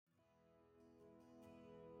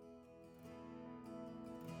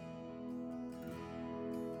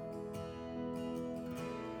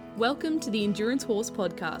Welcome to the Endurance Horse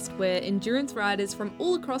Podcast, where endurance riders from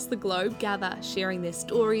all across the globe gather, sharing their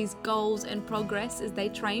stories, goals, and progress as they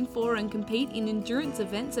train for and compete in endurance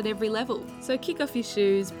events at every level. So kick off your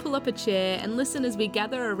shoes, pull up a chair, and listen as we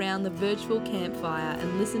gather around the virtual campfire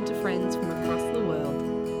and listen to friends from across the world.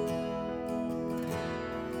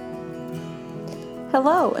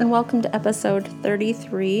 Hello, and welcome to episode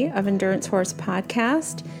 33 of Endurance Horse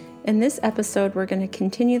Podcast. In this episode, we're going to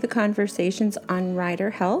continue the conversations on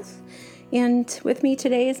rider health. And with me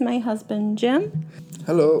today is my husband, Jim.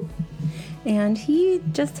 Hello. And he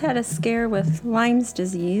just had a scare with Lyme's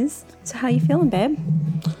disease. So how you feeling, babe?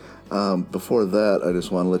 Before that, I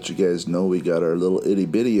just want to let you guys know we got our little itty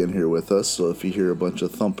bitty in here with us. So if you hear a bunch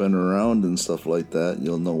of thumping around and stuff like that,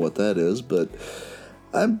 you'll know what that is. But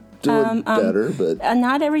I'm doing better. But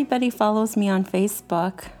not everybody follows me on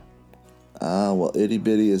Facebook. Well, Itty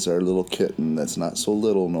Bitty is our little kitten that's not so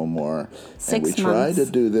little no more. 6 and we months. tried to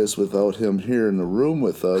do this without him here in the room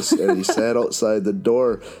with us, and he sat outside the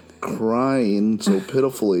door crying so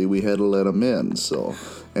pitifully we had to let him in. So,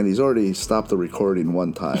 and he's already stopped the recording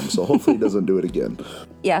one time, so hopefully he doesn't do it again.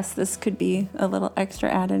 Yes, this could be a little extra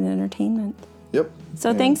added entertainment. Yep.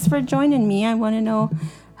 So thanks for joining me. I want to know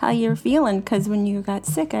how you're feeling, because when you got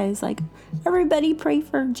sick, I was like, everybody pray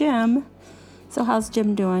for Jim. So how's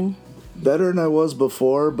Jim doing? Better than I was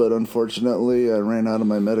before, but unfortunately I ran out of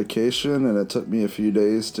my medication and it took me a few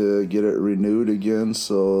days to get it renewed again,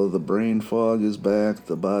 so the brain fog is back,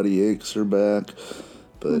 the body aches are back,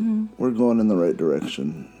 but we're going in the right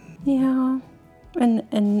direction. Yeah.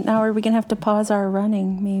 And now are we going to have to pause our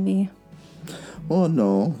running, maybe? Well,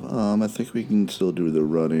 no, I think we can still do the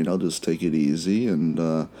running. I'll just take it easy,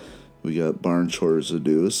 and we got barn chores to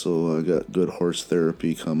do, so I got good horse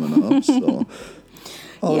therapy coming up, so...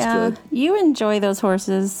 Yeah, good. You enjoy those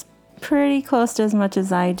horses pretty close to as much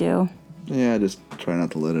as I do. Yeah, I just try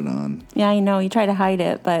not to let it on. Yeah, I know. You try to hide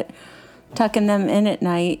it, but tucking them in at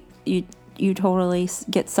night, you totally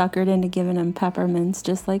get suckered into giving them peppermints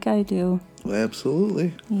just like I do.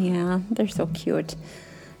 Absolutely. Yeah, they're so cute.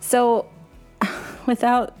 So,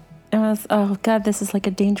 oh God, this is like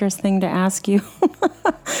a dangerous thing to ask you.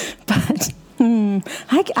 But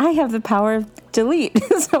I have the power of delete,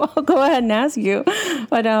 so I'll go ahead and ask you.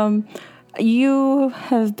 But you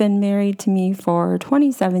have been married to me for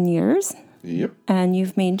 27 years. Yep. And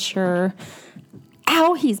you've made sure...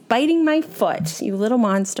 Ow, he's biting my foot, you little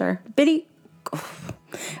monster. Bitty.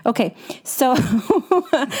 Okay, so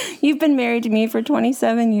you've been married to me for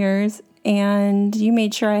 27 years, and you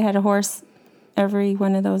made sure I had a horse every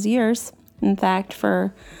one of those years. In fact,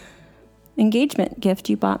 for engagement gift,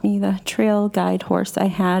 you bought me the trail guide horse I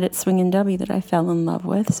had at Swing and W that I fell in love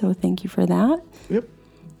with, so thank you for that. Yep.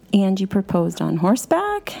 And you proposed on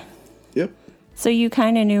horseback. Yep. So you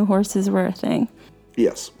kind of knew horses were a thing.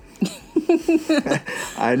 Yes.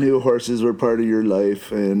 I knew horses were part of your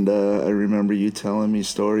life, and I remember you telling me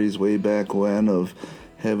stories way back when of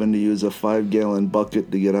having to use a 5-gallon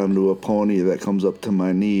bucket to get onto a pony that comes up to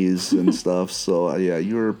my knees and stuff. So, yeah,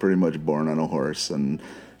 you were pretty much born on a horse, and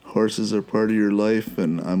horses are part of your life,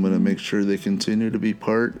 and I'm going to make sure they continue to be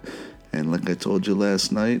part. And like I told you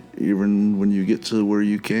last night, even when you get to where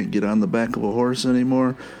you can't get on the back of a horse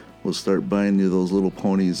anymore, we'll start buying you those little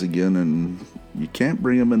ponies again, and you can't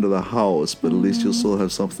bring them into the house, but at least you'll still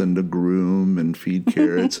have something to groom and feed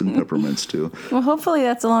carrots and peppermints to. Well, hopefully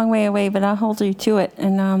that's a long way away, but I'll hold you to it,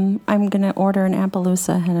 and I'm going to order an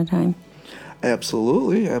Appaloosa ahead of time.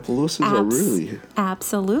 Absolutely. Appaloosas are really...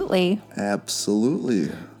 Absolutely.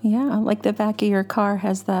 Absolutely. Yeah, like the back of your car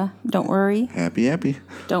has the don't worry. Happy.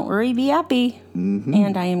 Don't worry, be happy. Mm-hmm.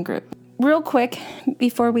 And I am Groot. Real quick,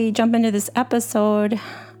 before we jump into this episode,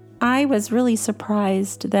 I was really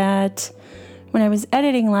surprised that when I was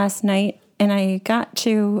editing last night and I got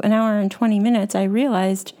to an hour and 20 minutes, I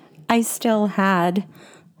realized I still had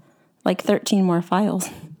like 13 more files,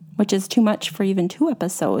 which is too much for even 2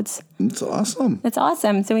 episodes. It's awesome. It's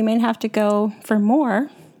awesome. So we might have to go for more.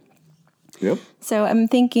 Yep. So I'm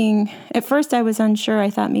thinking, at first I was unsure. I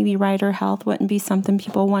thought maybe rider health wouldn't be something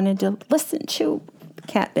people wanted to listen to.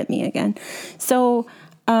 Cat bit me again. So,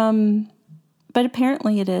 but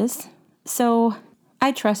apparently it is. So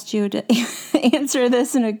I trust you to answer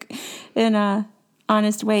this in a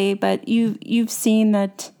honest way. But you've seen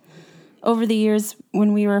that over the years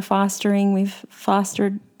when we were fostering, we've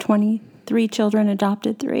fostered 23 children,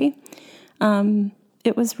 adopted 3.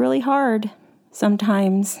 It was really hard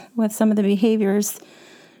sometimes with some of the behaviors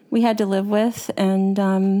we had to live with, and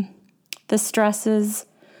the stresses,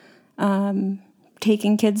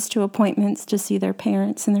 taking kids to appointments to see their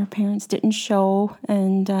parents, and their parents didn't show,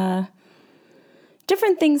 and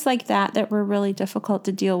different things like that were really difficult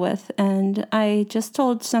to deal with. And I just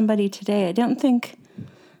told somebody today, I don't think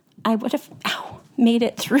I would have made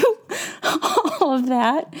it through all of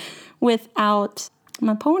that without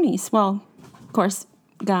my ponies. Well, of course,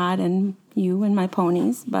 God and you and my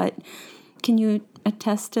ponies, but can you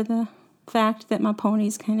attest to the fact that my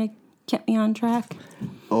ponies kind of kept me on track?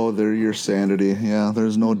 Oh, they're your sanity. Yeah,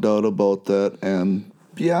 there's no doubt about that. And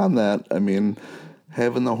beyond that, I mean,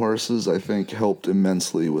 having the horses, I think, helped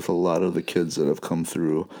immensely with a lot of the kids that have come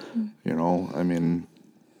through. You know, I mean,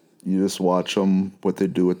 you just watch them, what they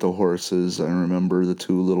do with the horses. I remember the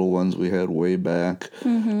 2 little ones we had way back.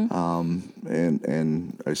 And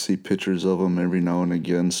I see pictures of them every now and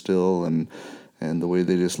again still, and the way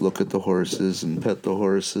they just look at the horses and pet the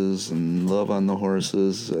horses and love on the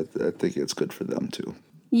horses, I think it's good for them too.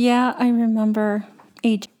 Yeah, I remember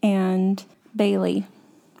H and Bailey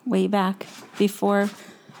way back before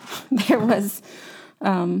there was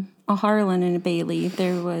a Harlan and a Bailey.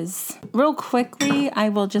 There was, real quickly, I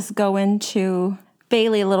will just go into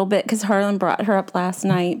Bailey a little bit because Harlan brought her up last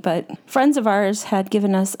night, but friends of ours had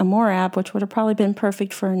given us a Morab, which would have probably been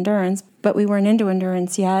perfect for endurance, but we weren't into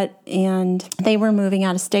endurance yet, and they were moving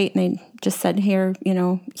out of state, and they just said, here, you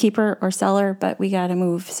know, keep her or sell her, but we got to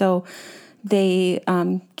move. So they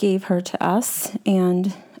gave her to us,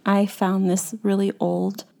 and I found this really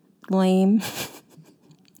old, lame,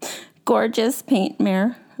 gorgeous paint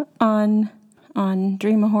mare on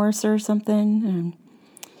Dream a Horse or something,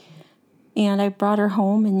 and I brought her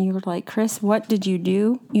home, and you were like, Chris, what did you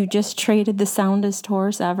do? You just traded the soundest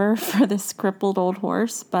horse ever for this crippled old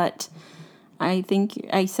horse. But I think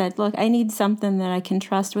I said, look, I need something that I can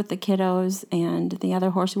trust with the kiddos, and the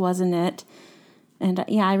other horse wasn't it. And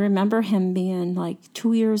yeah, I remember him being like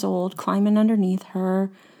 2 years old, climbing underneath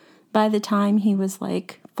her. By the time he was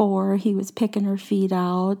like 4, he was picking her feet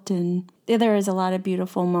out, and there is a lot of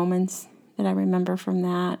beautiful moments that I remember from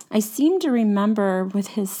that. I seem to remember with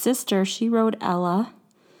his sister, she rode Ella,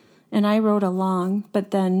 and I rode along,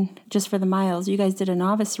 but then just for the miles, you guys did a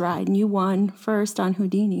novice ride, and you won first on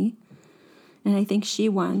Houdini, and I think she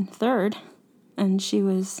won third, and she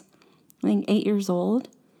was, I think, 8 years old,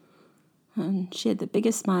 and she had the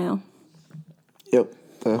biggest smile. Yep,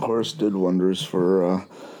 that horse did wonders for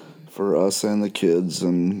us and the kids,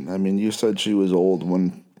 and I mean, you said she was old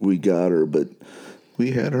when we got her, but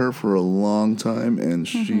we had her for a long time, and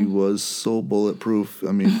she was so bulletproof.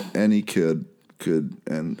 I mean, any kid could,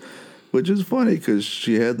 and which is funny because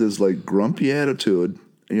she had this like grumpy attitude,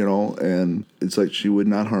 you know, and it's like she would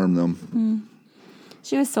not harm them.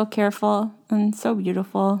 She was so careful and so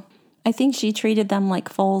beautiful. I think she treated them like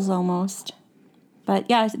foals almost. But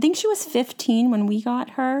yeah, I think she was 15 when we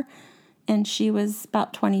got her, and she was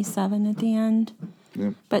about 27 at the end.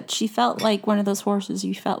 Yep. But she felt like one of those horses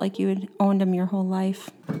you felt like you had owned them your whole life.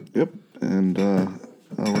 Yep, and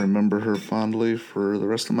I'll remember her fondly for the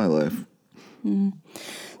rest of my life.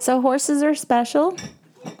 So horses are special.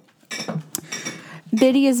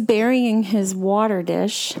 Biddy is burying his water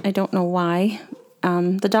dish. I don't know why.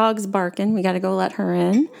 The dog's barking. We got to go let her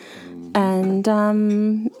in.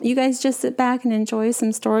 And you guys just sit back and enjoy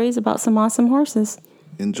some stories about some awesome horses.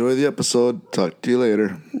 Enjoy the episode. Talk to you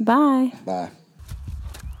later. Bye. Bye.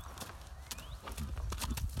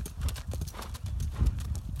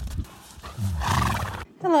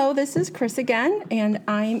 Hello, this is Chris again, and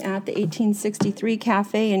I'm at the 1863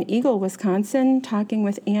 Cafe in Eagle, Wisconsin, talking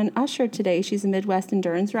with Ann Usher today. She's a Midwest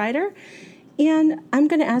endurance rider, and I'm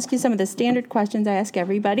going to ask you some of the standard questions I ask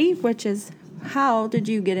everybody, which is, how did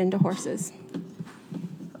you get into horses?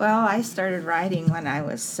 Well, I started riding when I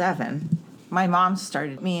was 7. My mom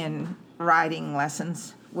started me in riding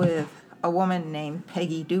lessons with a woman named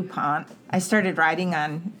Peggy DuPont. I started riding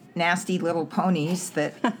on nasty little ponies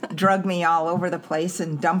that drug me all over the place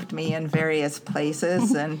and dumped me in various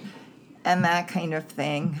places and that kind of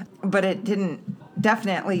thing. But it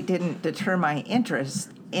definitely didn't deter my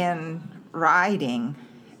interest in riding.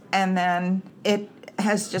 And then it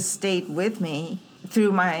has just stayed with me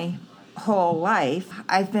through my whole life.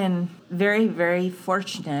 I've been very, very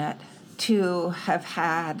fortunate to have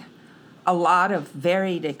had a lot of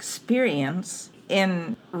varied experience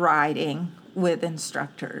in riding with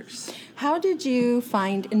instructors. How did you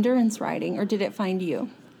find endurance riding, or did it find you?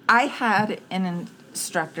 I had an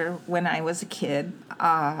instructor when I was a kid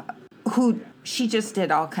she just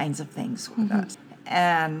did all kinds of things with us.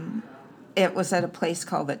 And it was at a place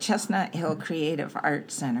called the Chestnut Hill Creative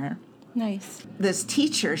Arts Center. Nice. This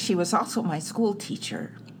teacher, she was also my school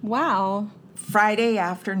teacher. Wow. Friday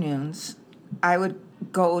afternoons, I would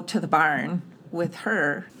go to the barn with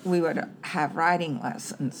her, we would have riding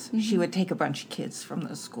lessons. She would take a bunch of kids from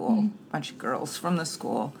the school, a bunch of girls from the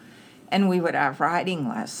school, and we would have riding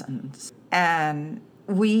lessons. And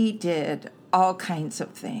we did all kinds of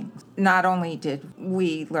things. Not only did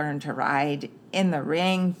we learn to ride in the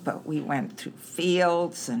ring, but we went through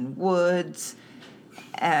fields and woods.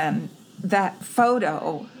 And that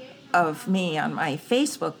photo of me on my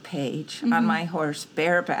Facebook page on my horse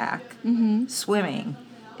bareback swimming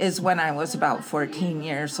is when I was about 14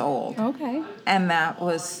 years old. Okay. And that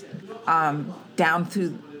was down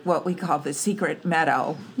through what we call the secret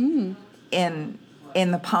meadow in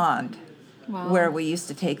the pond. Wow. Where we used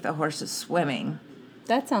to take the horses swimming.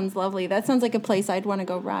 That sounds lovely. That sounds like a place I'd want to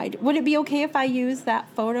go ride. Would it be okay if I use that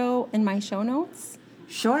photo in my show notes?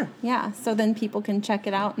 Sure. Yeah, so then people can check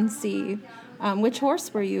it out and see. Which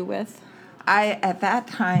horse were you with? At that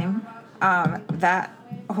time, that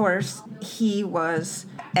horse, he was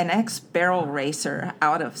an ex-barrel racer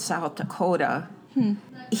out of South Dakota.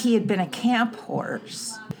 He had been a camp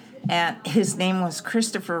horse, and his name was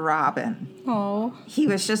Christopher Robin. Oh. He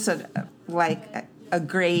was just a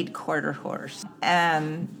grade quarter horse.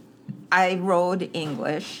 And I rode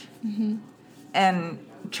English and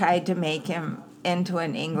tried to make him into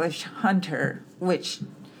an English hunter, which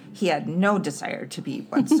he had no desire to be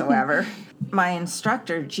whatsoever. My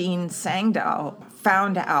instructor, Gene Sangdahl,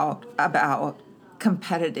 found out about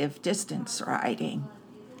competitive distance riding.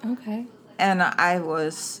 Okay. And I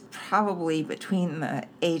was probably between the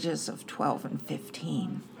ages of 12 and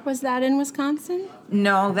 15. Was that in Wisconsin?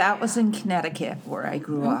 No, that was in Connecticut where I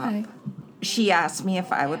grew Okay. up. She asked me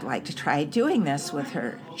if I would like to try doing this with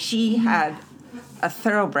her. She had a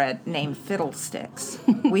thoroughbred named Fiddlesticks.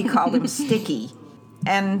 We called him Sticky.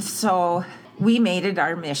 And so we made it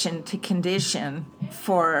our mission to condition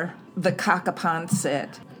for the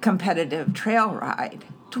Cockaponset competitive trail ride,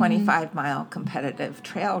 25-mile competitive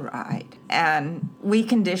trail ride. And we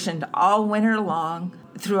conditioned all winter long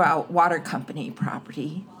throughout water company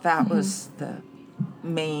property. That was the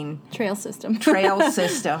main Trail system. trail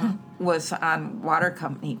system was on water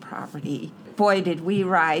company property. Boy, did we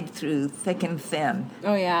ride through thick and thin.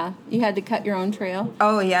 Oh, yeah. You had to cut your own trail?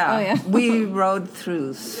 Oh, yeah. Oh, yeah. We rode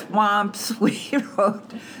through swamps. We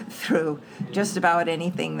rode through just about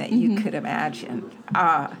anything that you could imagine.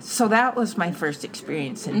 So that was my first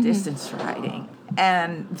experience in distance riding.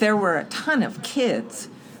 And there were a ton of kids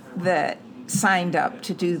that signed up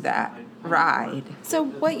to do that ride. So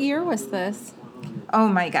what year was this? Oh,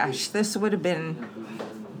 my gosh. This would have been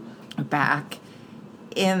back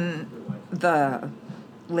in the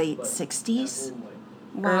late 60s,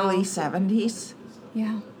 early 70s.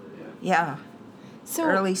 Yeah. Yeah, So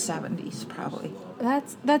early 70s probably.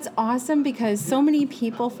 that's awesome because so many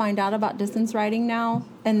people find out about distance riding now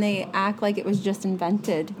and they act like it was just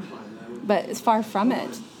invented, but it's far from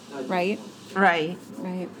it, right? Right,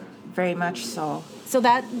 Right. very much so. So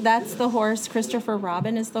that's the horse. Christopher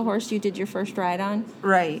Robin is the horse you did your first ride on?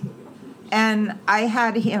 Right. And I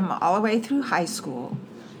had him all the way through high school.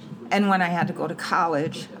 And when I had to go to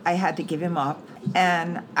college, I had to give him up.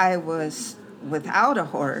 And I was without a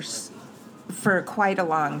horse for quite a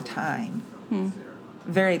long time.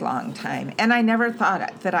 Very long time. And I never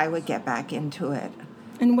thought that I would get back into it.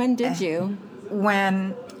 And when did you?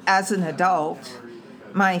 When, as an adult,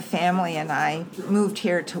 my family and I moved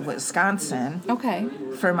here to Wisconsin Okay.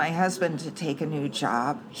 for my husband to take a new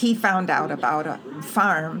job. He found out about a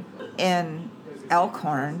farm in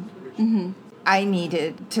Elkhorn. I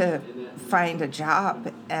needed to find a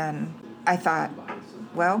job, and I thought,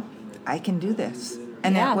 well, I can do this.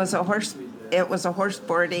 And Yeah. it was a horse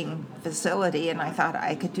boarding facility, and I thought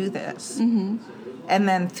I could do this. And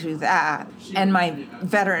then through that, and my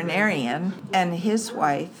veterinarian and his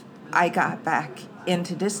wife, I got back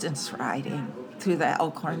into distance riding through the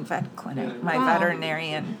Elkhorn Vet Clinic. My Wow.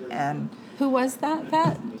 veterinarian, and Who was that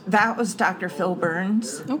vet? that was Dr. Phil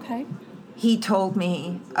Burns. Okay. He told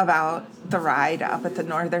me about the ride up at the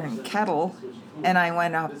Northern Kettle, and I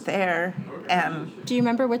went up there, and Do you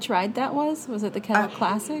remember which ride that was? Was it the Kettle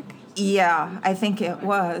Classic? yeah, I think it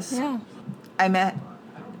was. Yeah. I met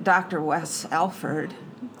Dr. Wes Alford.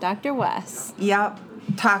 Dr. Wes. Yep.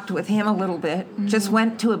 Talked with him a little bit. Just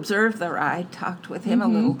went to observe the ride, talked with him a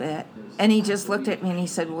little bit. And he just looked at me and he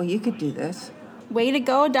said, well, you could do this. Way to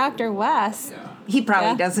go, Dr. Wes. He probably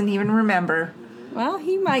Yeah. doesn't even remember. Well,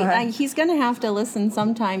 he might. But- He's going to have to listen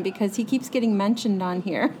sometime because he keeps getting mentioned on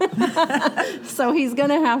here. So he's going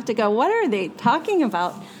to have to go, what are they talking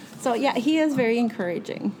about? So, yeah, he is very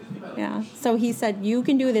encouraging. Yeah. So he said, you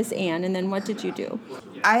can do this, Anne. And then what did you do?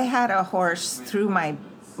 I had a horse through my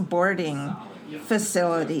boarding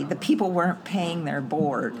facility, the people weren't paying their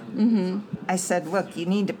board. I said, look, you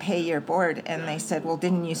need to pay your board. And they said, well,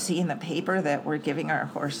 didn't you see in the paper that we're giving our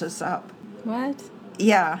horses up? What?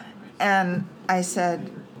 Yeah. And I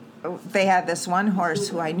said, they had this one horse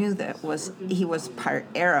who I knew he was part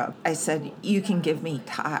Arab. I said, you can give me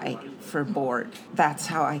Thai for board. That's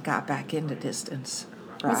how I got back into distance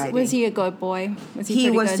riding. Was he a good boy? Was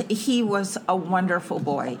he pretty good? He was a wonderful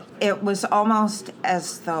boy. It was almost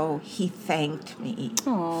as though he thanked me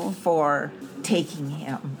for taking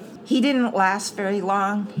him. He didn't last very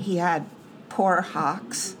long. He had poor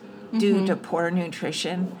hocks due to poor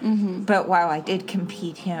nutrition. But while I did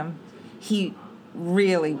compete him, he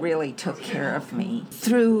really, really took care of me.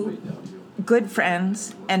 Through good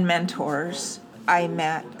friends and mentors I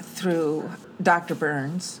met through Dr.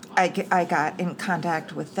 Burns, I got in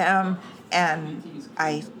contact with them, and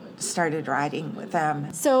I started riding with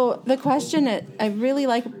them. So the question that I really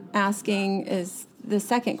like asking is the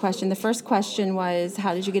second question. The first question was,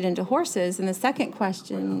 how did you get into horses? And the second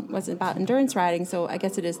question was about endurance riding. So I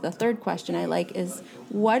guess it is the third question I like is,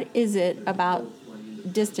 what is it about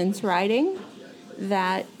distance riding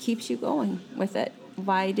that keeps you going with it?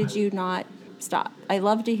 Why did you not stop? I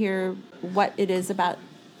love to hear what it is about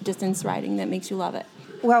distance riding that makes you love it.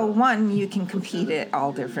 Well, one, you can compete at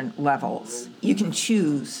all different levels. You can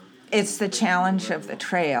choose. It's the challenge of the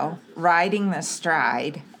trail, riding the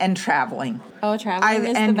stride, and traveling. Oh,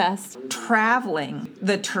 traveling is the best. Traveling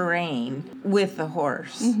the terrain with the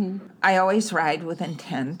horse. I always ride with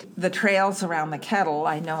intent. The trails around the Kettle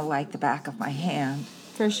I know like the back of my hand.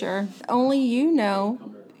 For sure. Only you know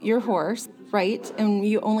your horse, right? And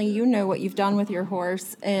only you know what you've done with your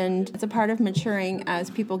horse. And it's a part of maturing as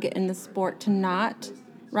people get in the sport to not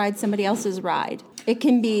ride somebody else's ride. It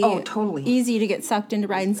can be totally easy to get sucked into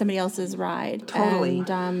riding somebody else's ride. Totally.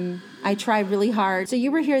 And I try really hard. So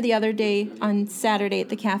you were here the other day on Saturday at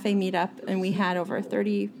the cafe meetup, and we had over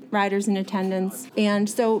 30 riders in attendance. And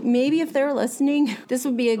so maybe if they're listening, this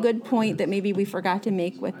would be a good point that maybe we forgot to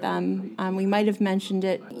make with them. We might have mentioned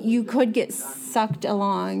it. You could get sucked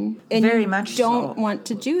along, and very you much don't so. want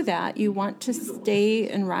to do that. You want to stay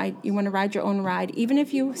and ride. You want to ride your own ride, even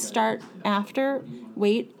if you start after.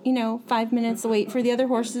 Wait, 5 minutes, wait for the other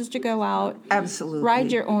horses to go out. Absolutely.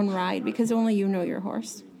 Ride your own ride because only you know your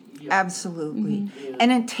horse. Absolutely.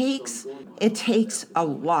 And it takes a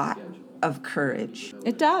lot of courage.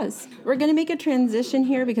 It does. We're going to make a transition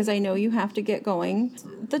here because I know you have to get going.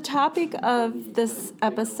 The topic of this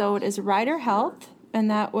episode is rider health, and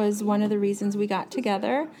that was one of the reasons we got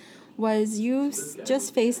together, was you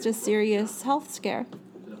just faced a serious health scare,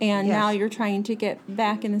 and Yes. now you're trying to get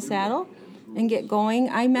back in the saddle and get going.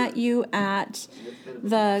 I met you at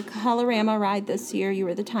the Colorama ride this year. You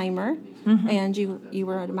were the timer, and you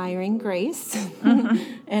were admiring Grace,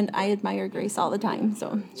 and I admire Grace all the time,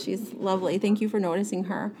 so she's lovely. Thank you for noticing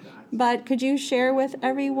her. But could you share with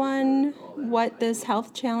everyone what this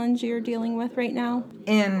health challenge you're dealing with right now?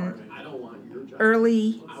 In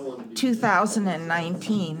early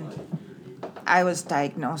 2019, I was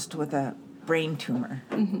diagnosed with a brain tumor.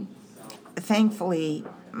 Thankfully,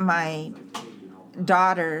 my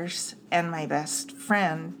daughters and my best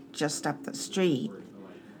friend just up the street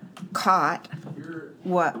caught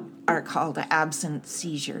what are called absent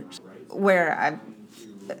seizures, where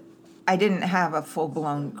I didn't have a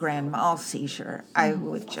full-blown grand mal seizure. I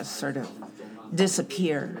would just sort of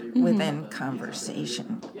disappear within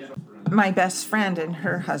conversation. My best friend and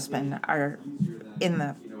her husband are in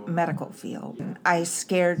the medical field. I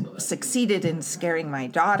succeeded in scaring my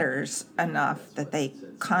daughters enough that they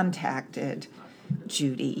contacted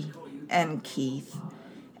Judy and Keith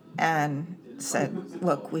and said,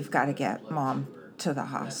 look, we've got to get Mom to the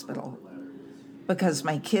hospital, because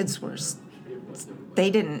my kids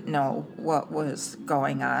they didn't know what was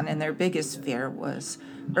going on, and their biggest fear was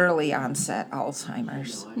early onset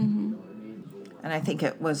Alzheimer's. And I think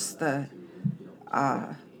it was the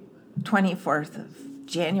 24th of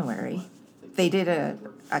January. They did a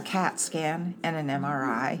CAT scan and an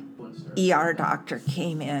MRI. ER doctor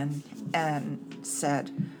came in and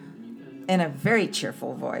said, in a very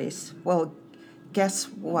cheerful voice, well, guess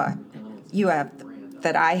what? You have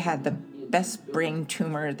that I had the best brain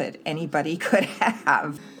tumor that anybody could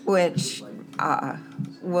have, which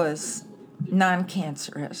was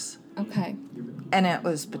non-cancerous. Okay. And it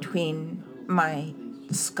was between my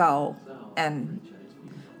skull and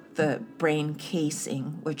the brain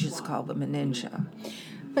casing, which is called the meningia.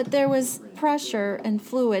 But there was pressure and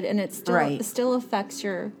fluid, and it still affects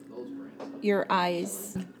your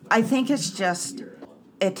eyes. I think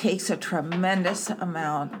it takes a tremendous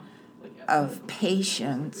amount of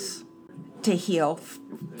patience to heal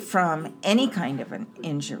from any kind of an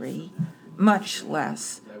injury, much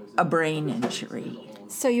less a brain injury.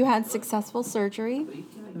 So you had successful surgery?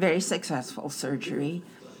 Very successful surgery.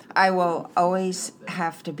 I will always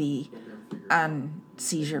have to be on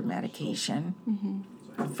seizure medication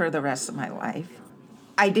for the rest of my life.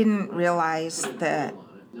 I didn't realize that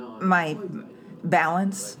my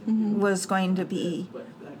balance was going to be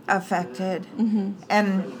affected.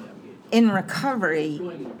 And in recovery,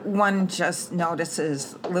 one just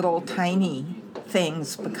notices little tiny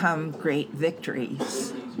things become great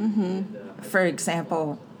victories. For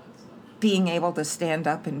example, being able to stand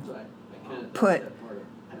up and put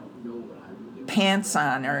pants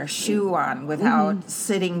on or a shoe on without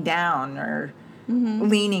sitting down or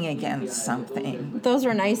leaning against something. Those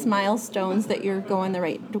are nice milestones that you're going the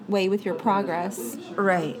right way with your progress.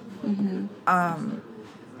 Right.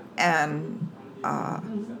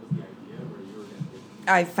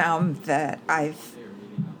 I found that I've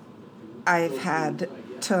had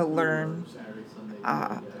to learn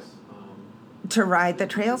to ride the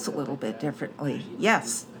trails a little bit differently.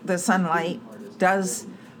 Yes, the sunlight does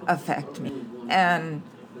affect me. And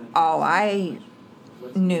all I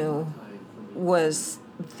knew was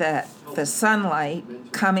that the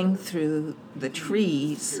sunlight coming through the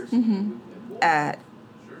trees at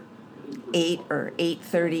 8 or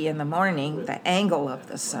 8:30 in the morning, the angle of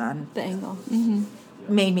the sun,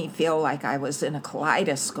 made me feel like I was in a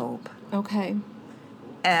kaleidoscope. Okay.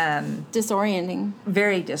 And disorienting.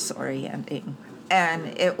 Very disorienting. And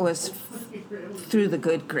it was through the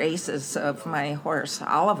good graces of my horse,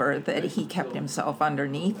 Oliver, that he kept himself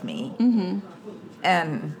underneath me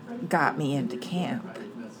and got me into camp.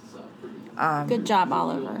 Good job,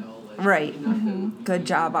 Oliver. Right. Good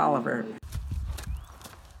job, Oliver.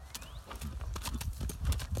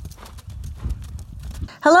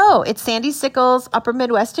 Hello, it's Sandy Sickles, Upper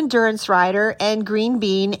Midwest Endurance Rider and Green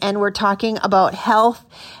Bean, and we're talking about health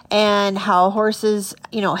and how horses,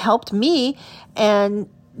 helped me and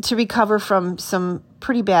to recover from some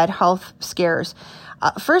pretty bad health scares.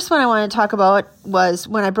 First one I want to talk about was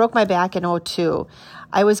when I broke my back in 2002.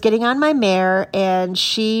 I was getting on my mare and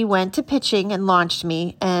she went to pitching and launched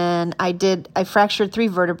me, and I fractured 3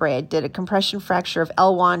 vertebrae. I did a compression fracture of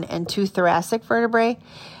L1 and 2 thoracic vertebrae.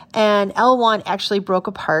 And L1 actually broke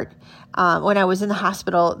apart. When I was in the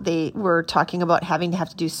hospital, they were talking about having to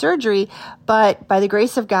do surgery, but by the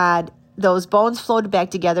grace of God, those bones flowed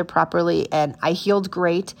back together properly and I healed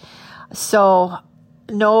great. So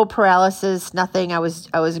no paralysis, nothing. I was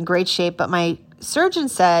in great shape, but my surgeon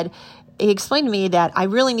he explained to me that I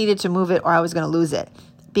really needed to move it or I was going to lose it.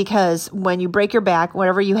 Because when you break your back,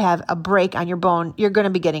 whenever you have a break on your bone, you're going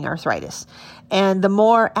to be getting arthritis. And the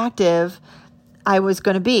more active I was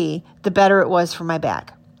going to be, the better it was for my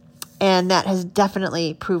back. And that has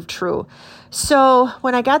definitely proved true. So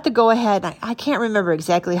when I got the go-ahead, I can't remember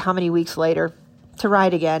exactly how many weeks later to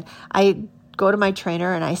ride again, I go to my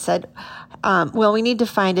trainer and I said, we need to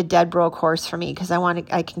find a dead broke horse for me because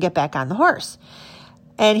I can get back on the horse.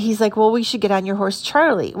 And he's like, well, we should get on your horse,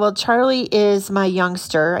 Charlie. Well, Charlie is my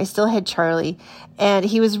youngster. I still had Charlie. And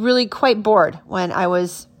he was really quite bored when I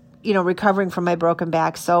was recovering from my broken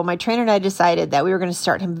back. So my trainer and I decided that we were going to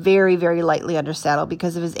start him very, very lightly under saddle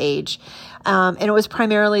because of his age. And it was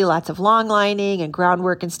primarily lots of long lining and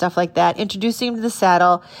groundwork and stuff like that, introducing him to the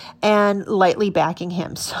saddle and lightly backing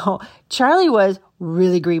him. So Charlie was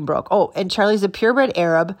really green broke. Oh, and Charlie's a purebred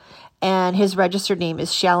Arab and his registered name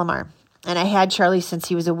is Shalimar. And I had Charlie since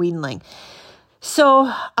he was a weanling.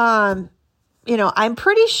 So, I'm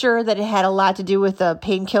pretty sure that it had a lot to do with the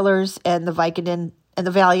painkillers and the Vicodin and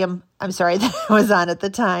the Valium, that I was on at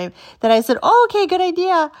the time, that I said, oh, okay, good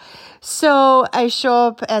idea. So I show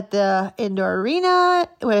up at the indoor arena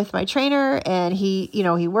with my trainer and he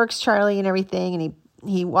works Charlie and everything. And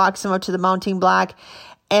he walks him up to the mounting block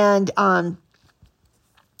and,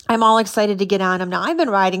 I'm all excited to get on him. Now I've been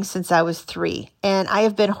riding since I was 3 and I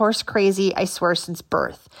have been horse crazy, I swear, since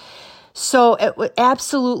birth. So it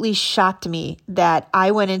absolutely shocked me that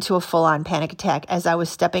I went into a full-on panic attack as I was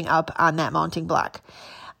stepping up on that mounting block.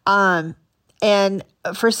 And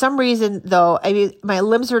for some reason, though, my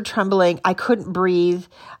limbs were trembling. I couldn't breathe,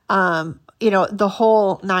 the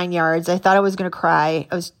whole 9 yards. I thought I was going to cry.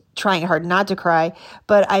 I was trying hard not to cry,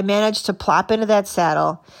 but I managed to plop into that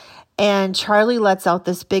saddle. And Charlie lets out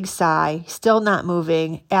this big sigh, still not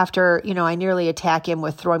moving, after, I nearly attack him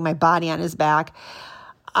with throwing my body on his back.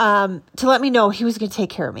 To let me know he was going to take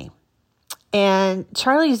care of me. And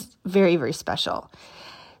Charlie's very, very special.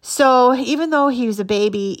 So even though he was a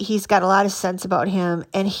baby, he's got a lot of sense about him.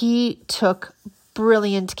 And he took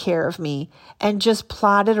brilliant care of me and just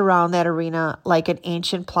plodded around that arena like an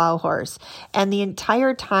ancient plow horse. And the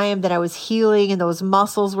entire time that I was healing and those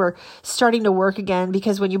muscles were starting to work again,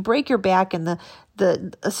 because when you break your back and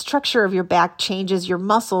the structure of your back changes, your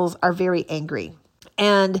muscles are very angry.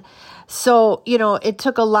 And so, it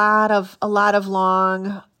took a lot of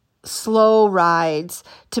long, slow rides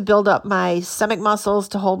to build up my stomach muscles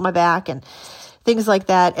to hold my back and things like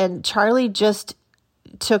that. And Charlie just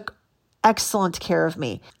took excellent care of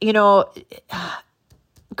me.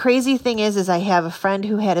 Crazy thing is I have a friend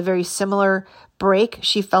who had a very similar break.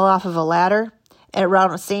 She fell off of a ladder at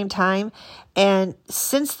around the same time. And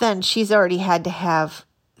since then, she's already had to have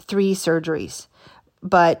 3 surgeries.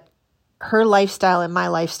 But her lifestyle and my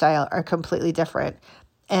lifestyle are completely different.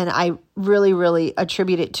 And I really, really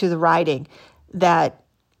attribute it to the riding that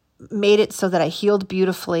made it so that I healed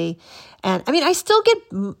beautifully. And I still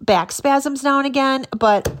get back spasms now and again,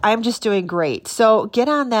 but I'm just doing great. So get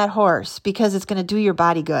on that horse because it's going to do your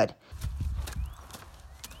body good.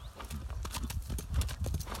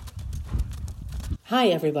 Hi,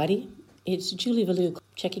 everybody. It's Julie Valuk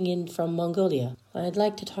checking in from Mongolia. I'd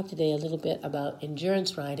like to talk today a little bit about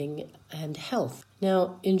endurance riding and health.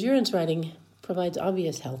 Now, endurance riding provides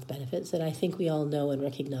obvious health benefits that I think we all know and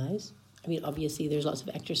recognize. Obviously, there's lots of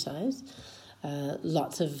exercise,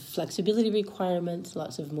 lots of flexibility requirements,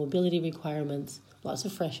 lots of mobility requirements, lots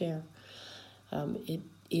of fresh air. It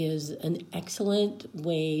is an excellent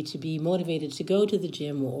way to be motivated to go to the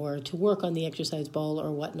gym or to work on the exercise ball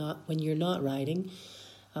or whatnot when you're not riding,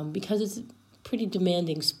 because it's a pretty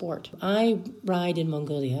demanding sport. I ride in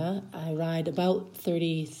Mongolia. I ride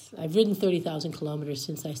I've ridden 30,000 kilometers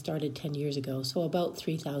since I started 10 years ago, so about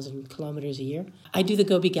 3,000 kilometers a year. I do the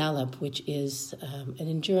Gobi Gallop, which is an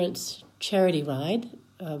endurance charity ride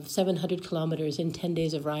of 700 kilometers in 10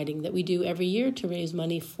 days of riding that we do every year to raise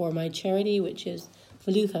money for my charity, which is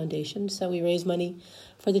Valu Foundation. So we raise money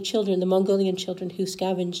for the Mongolian children who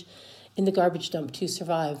scavenge in the garbage dump to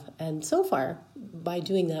survive. And so far, by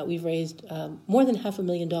doing that, we've raised more than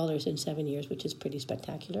 $500,000 in 7 years, which is pretty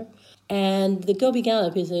spectacular. And the Gobi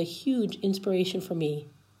Gallop is a huge inspiration for me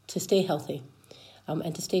to stay healthy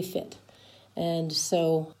and to stay fit. And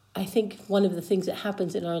so I think one of the things that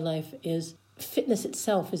happens in our life is fitness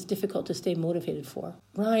itself is difficult to stay motivated for.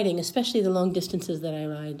 Riding, especially the long distances that I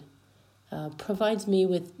ride, provides me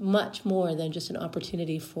with much more than just an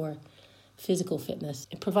opportunity for physical fitness.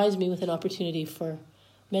 It provides me with an opportunity for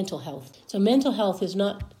mental health. So mental health is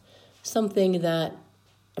not something that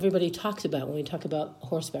everybody talks about when we talk about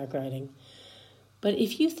horseback riding. But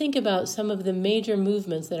if you think about some of the major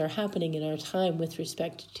movements that are happening in our time with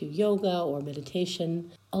respect to yoga or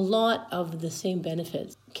meditation, a lot of the same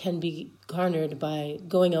benefits can be garnered by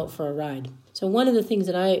going out for a ride. So one of the things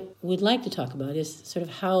that I would like to talk about is sort of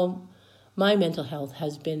how my mental health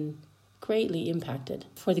has been greatly impacted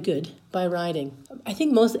for the good by riding. I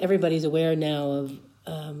think most everybody's aware now of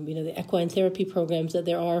the equine therapy programs that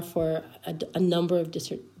there are for a number of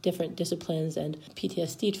different disciplines and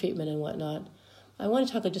PTSD treatment and whatnot. I want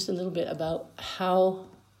to talk just a little bit about how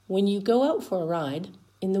when you go out for a ride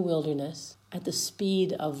in the wilderness at the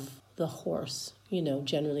speed of the horse,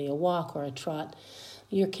 generally a walk or a trot,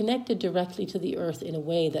 you're connected directly to the earth in a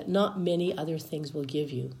way that not many other things will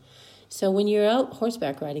give you. So when you're out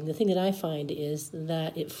horseback riding, the thing that I find is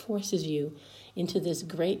that it forces you into this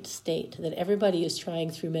great state that everybody is trying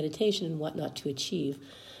through meditation and whatnot to achieve,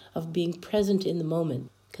 of being present in the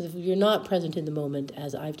moment. Because if you're not present in the moment,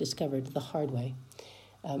 as I've discovered the hard way,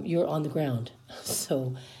 you're on the ground.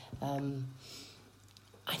 So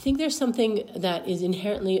I think there's something that is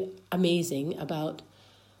inherently amazing about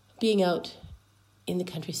being out in the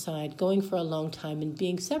countryside, going for a long time and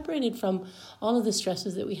being separated from all of the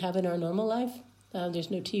stresses that we have in our normal life.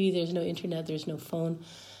 There's no TV, there's no internet, there's no phone.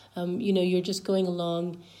 You're just going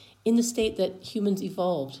along in the state that humans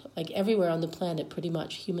evolved. Like everywhere on the planet, pretty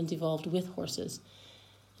much, humans evolved with horses.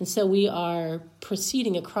 And so we are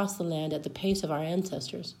proceeding across the land at the pace of our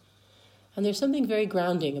ancestors. And there's something very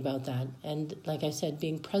grounding about that. And like I said,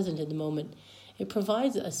 being present in the moment, it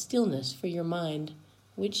provides a stillness for your mind,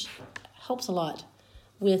 which helps a lot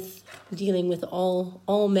with dealing with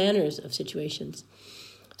all manners of situations.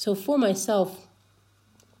 So for myself,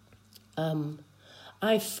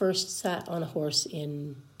 I first sat on a horse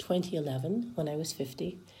in 2011 when I was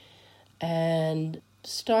 50. And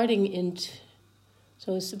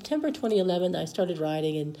so September 2011, I started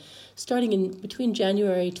riding, and starting in between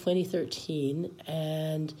January 2013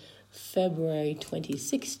 and February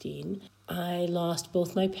 2016, I lost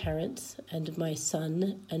both my parents and my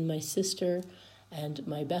son and my sister and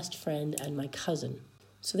my best friend and my cousin.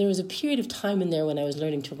 So there was a period of time in there when I was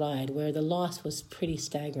learning to ride where the loss was pretty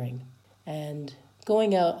staggering. And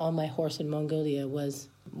going out on my horse in Mongolia was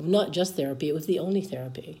not just therapy, it was the only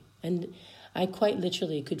therapy. And I quite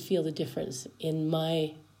literally could feel the difference in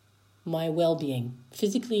my well-being,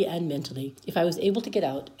 physically and mentally, if I was able to get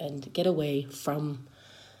out and get away from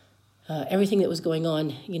everything that was going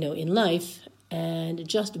on, in life, and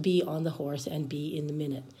just be on the horse and be in the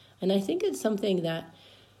minute. And I think it's something that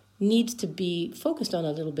needs to be focused on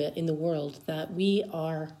a little bit in the world, that we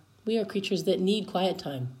are creatures that need quiet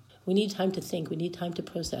time. We need time to think, we need time to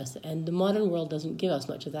process, and the modern world doesn't give us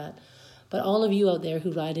much of that. But all of you out there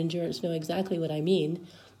who ride endurance know exactly what I mean.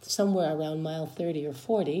 Somewhere around mile 30 or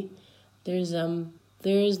 40, there's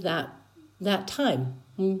that time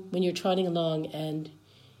when you're trotting along and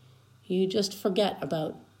you just forget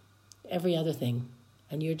about every other thing,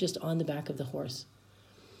 and you're just on the back of the horse.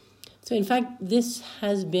 So in fact, this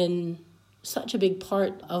has been such a big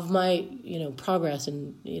part of my, progress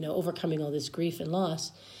and, overcoming all this grief and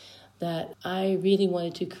loss, that I really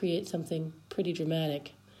wanted to create something pretty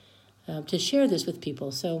dramatic to share this with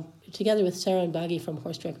people. So together with Sarah and Bagi from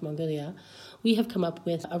Horse Trek Mongolia, we have come up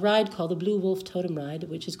with a ride called the Blue Wolf Totem Ride,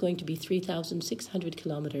 which is going to be 3,600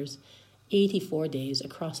 kilometers, 84 days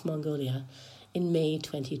across Mongolia in May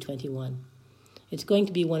 2021. It's going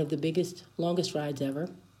to be one of the biggest, longest rides ever.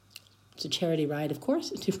 It's a charity ride, of course,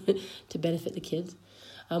 to benefit the kids.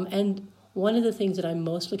 And one of the things that I'm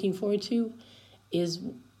most looking forward to is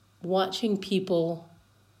watching people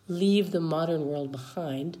leave the modern world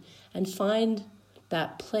behind and find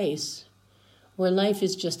that place where life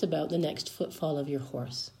is just about the next footfall of your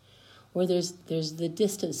horse, where there's the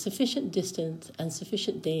distance, sufficient distance and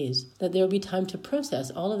sufficient days that there will be time to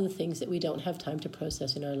process all of the things that we don't have time to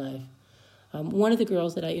process in our life. One of the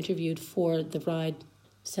girls that I interviewed for the ride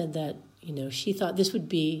said that, she thought this would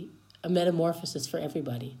be a metamorphosis for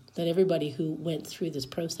everybody, that everybody who went through this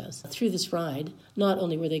process, through this ride, not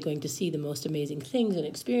only were they going to see the most amazing things and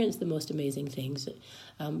experience the most amazing things,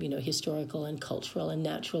 historical and cultural and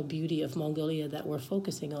natural beauty of Mongolia that we're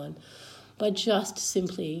focusing on, but just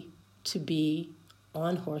simply to be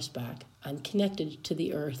on horseback and connected to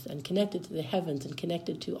the earth and connected to the heavens and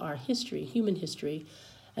connected to our history, human history,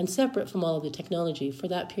 and separate from all of the technology for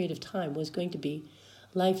that period of time was going to be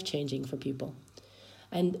life-changing for people.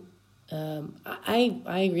 And I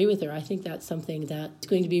agree with her. I think that's something that's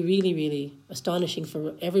going to be really, really astonishing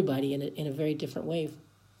for everybody in a very different way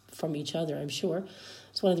from each other, I'm sure.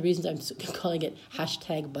 It's one of the reasons I'm calling it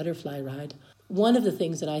 #butterfly ride. One of the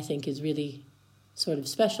things that I think is really sort of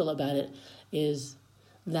special about it is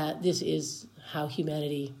that this is how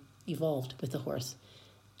humanity evolved with the horse.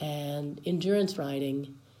 And endurance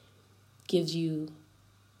riding gives you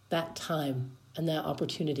that time and that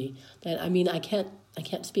opportunity. That I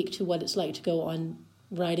can't speak to what it's like to go on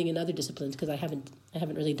riding in other disciplines because I haven't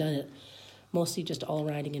really done it. Mostly just all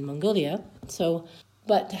riding in Mongolia. So,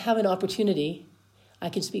 but to have an opportunity, I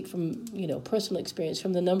can speak from personal experience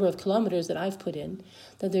from the number of kilometers that I've put in,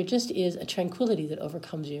 that there just is a tranquility that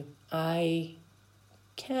overcomes you. I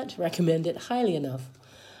can't recommend it highly enough.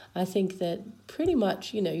 I think that pretty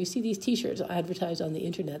much, you see these T-shirts advertised on the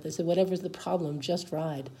internet that say, whatever's the problem, just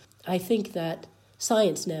ride. I think that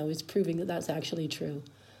science now is proving that that's actually true,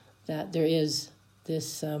 that there is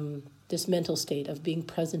this mental state of being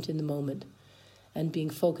present in the moment and being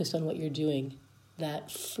focused on what you're doing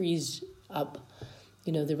that frees up,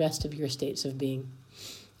 the rest of your states of being.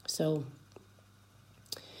 So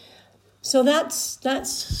that's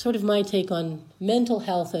sort of my take on mental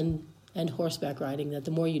health and horseback riding, that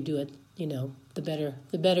the more you do it, the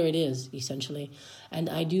better it is, essentially. And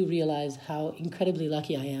I do realize how incredibly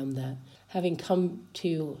lucky I am that having come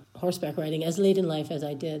to horseback riding as late in life as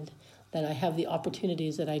I did, that I have the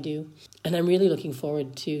opportunities that I do. And I'm really looking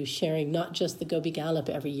forward to sharing not just the Gobi Gallop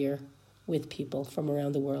every year with people from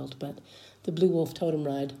around the world, but the Blue Wolf Totem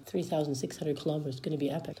Ride, 3,600 kilometers, is going to be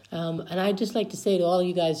epic. And I'd just like to say to all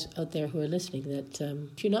you guys out there who are listening that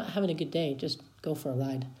if you're not having a good day, just go for a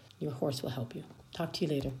ride. Your horse will help you. Talk to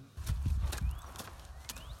you later.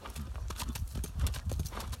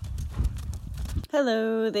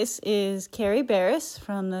 Hello, this is Carrie Barris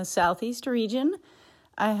from the Southeast region.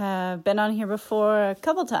 I have been on here before a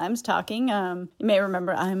couple times talking. You may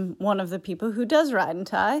remember I'm one of the people who does ride and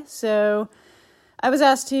tie. So I was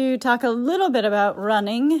asked to talk a little bit about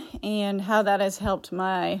running and how that has helped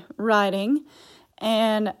my riding.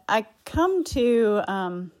 And I come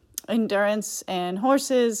to endurance and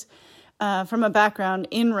horses from a background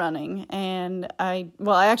in running. And I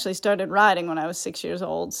actually started riding when I was 6 years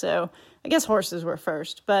old. So I guess horses were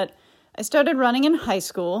first. But I started running in high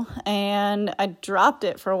school, and I dropped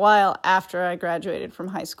it for a while after I graduated from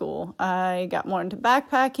high school. I got more into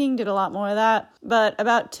backpacking, did a lot more of that. But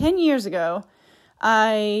about 10 years ago,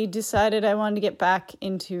 I decided I wanted to get back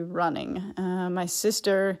into running. My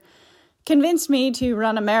sister convinced me to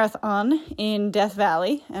run a marathon in Death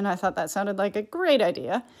Valley, and I thought that sounded like a great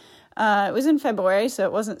idea. It was in February, so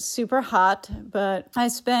it wasn't super hot, but I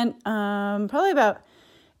spent probably about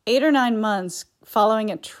 8 or 9 months following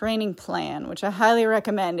a training plan, which I highly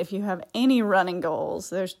recommend if you have any running goals.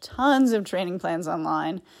 There's tons of training plans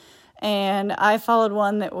online, and I followed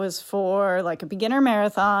one that was for like a beginner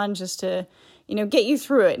marathon, just to, get you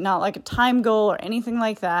through it, not like a time goal or anything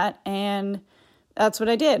like that, and that's what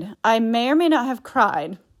I did. I may or may not have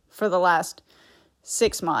cried for the last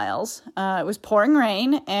 6 miles. It was pouring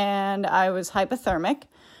rain, and I was hypothermic,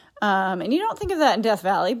 and you don't think of that in Death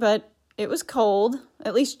Valley, but it was cold,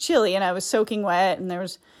 at least chilly, and I was soaking wet, and there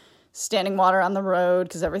was standing water on the road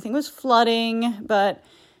because everything was flooding. But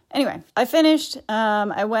anyway, I finished.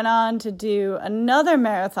 I went on to do another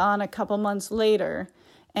marathon a couple months later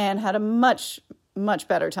and had a much, much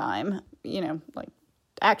better time, like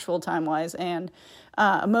actual time-wise and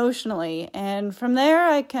emotionally. And from there,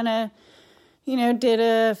 I kind of, did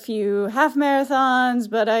a few half marathons,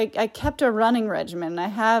 but I kept a running regimen. I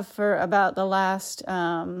have for about the last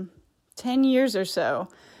 10 years or so,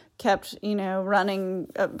 kept, running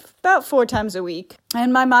about 4 times a week.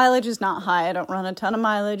 And my mileage is not high. I don't run a ton of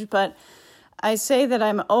mileage, but I say that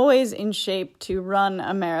I'm always in shape to run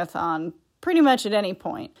a marathon pretty much at any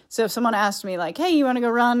point. So if someone asked me like, hey, you want to go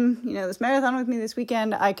run, this marathon with me this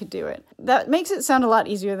weekend, I could do it. That makes it sound a lot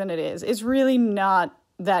easier than it is. It's really not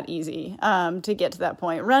that easy to get to that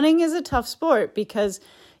point. Running is a tough sport because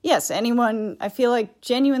yes, I feel like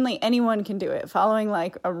genuinely anyone can do it. Following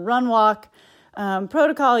like a run walk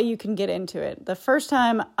protocol, you can get into it. The first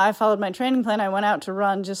time I followed my training plan, I went out to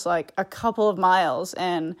run just like a couple of miles,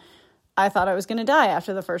 and I thought I was going to die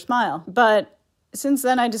after the first mile. But since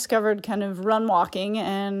then, I discovered kind of run walking,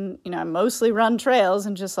 and, I mostly run trails,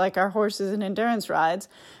 and just like our horses and endurance rides,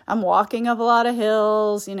 I'm walking up a lot of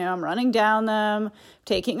hills, I'm running down them,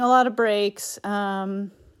 taking a lot of breaks.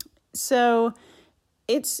 So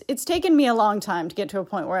it's taken me a long time to get to a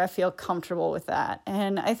point where I feel comfortable with that.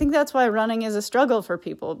 And I think that's why running is a struggle for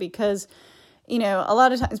people, because a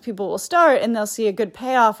lot of times people will start and they'll see a good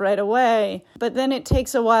payoff right away, but then it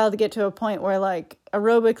takes a while to get to a point where like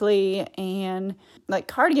aerobically and like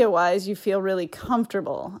cardio wise, you feel really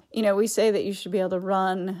comfortable. We say that you should be able to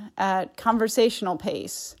run at conversational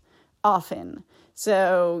pace often.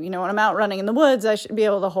 So, when I'm out running in the woods, I should be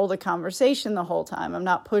able to hold a conversation the whole time. I'm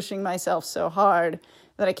not pushing myself so hard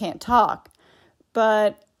that I can't talk.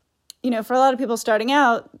 But, for a lot of people starting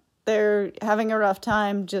out, they're having a rough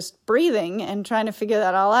time just breathing and trying to figure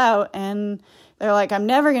that all out. And they're like, I'm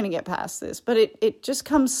never going to get past this. But it just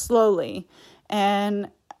comes slowly.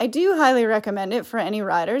 And I do highly recommend it for any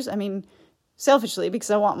riders. I mean, selfishly,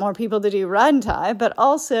 because I want more people to do ride and tie, but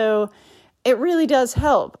also it really does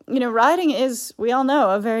help. Riding is, we all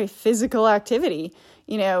know, a very physical activity.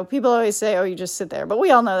 People always say, oh, you just sit there. But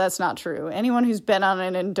we all know that's not true. Anyone who's been on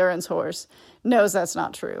an endurance horse knows that's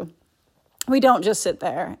not true. We don't just sit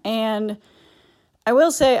there. And I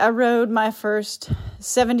will say I rode my first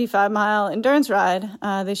 75-mile endurance ride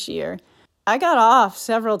this year. I got off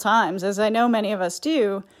several times, as I know many of us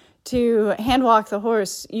do, to hand walk the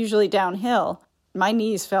horse, usually downhill. My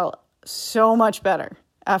knees felt so much better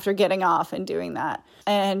after getting off and doing that.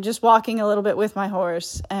 And just walking a little bit with my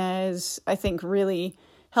horse is, I think, really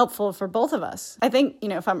helpful for both of us. I think,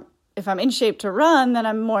 if I'm in shape to run, then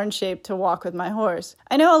I'm more in shape to walk with my horse.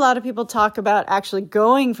 I know a lot of people talk about actually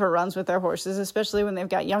going for runs with their horses, especially when they've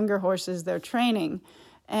got younger horses they're training.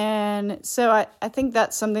 And so I think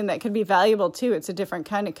that's something that could be valuable too. It's a different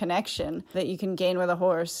kind of connection that you can gain with a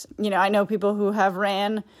horse. I know people who have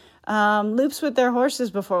ran loops with their horses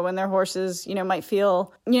before, when their horses, might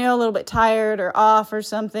feel, a little bit tired or off or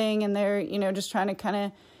something, and they're, just trying to kind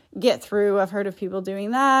of get through. I've heard of people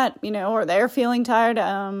doing that, or they're feeling tired, in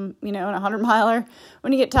a 100-miler.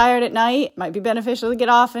 When you get tired at night, it might be beneficial to get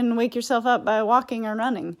off and wake yourself up by walking or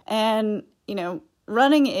running. And,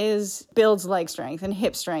 running builds leg strength and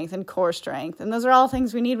hip strength and core strength. And those are all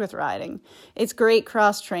things we need with riding. It's great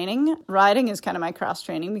cross training. Riding is kind of my cross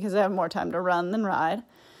training because I have more time to run than ride.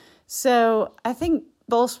 So I think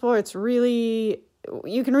both sports really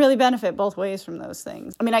you can really benefit both ways from those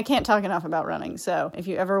things. I mean, I can't talk enough about running, so if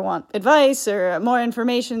you ever want advice or more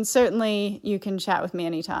information, certainly you can chat with me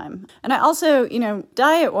anytime. And I also,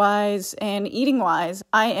 diet-wise and eating-wise,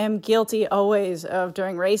 I am guilty always of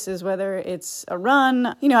during races, whether it's a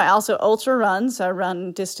run. I also ultra run, so I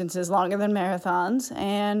run distances longer than marathons,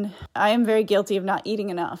 and I am very guilty of not eating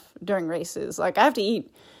enough during races. Like, I have to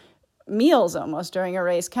eat meals almost during a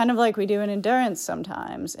race, kind of like we do in endurance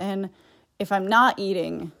sometimes. And if I'm not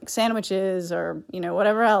eating sandwiches or,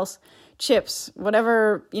 whatever else, chips,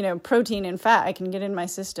 whatever, protein and fat I can get in my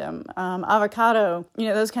system, avocado,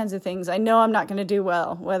 those kinds of things, I know I'm not going to do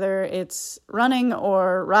well, whether it's running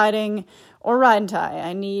or riding or ride and tie.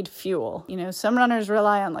 I need fuel. Some runners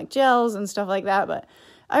rely on like gels and stuff like that, but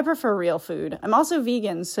I prefer real food. I'm also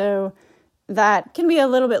vegan, so that can be a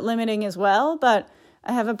little bit limiting as well, but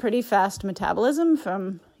I have a pretty fast metabolism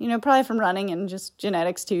from, probably from running and just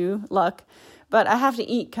genetics too, luck. But I have to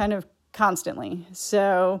eat kind of constantly.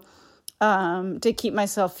 So to keep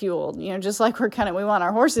myself fueled, just like we want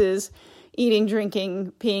our horses eating,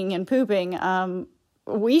 drinking, peeing, and pooping.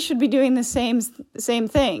 We should be doing the same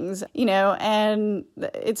things, and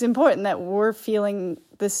it's important that we're feeling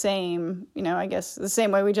the same, I guess the same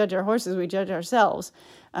way we judge our horses, we judge ourselves.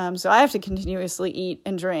 So I have to continuously eat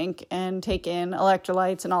and drink and take in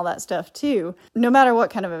electrolytes and all that stuff too, no matter what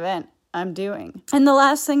kind of event I'm doing. And the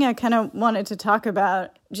last thing I kind of wanted to talk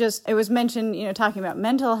about, it was mentioned, talking about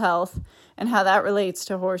mental health and how that relates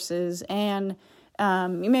to horses. And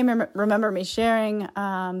you may remember me sharing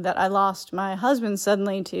that I lost my husband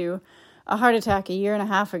suddenly to a heart attack 1.5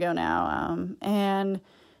 years ago now. And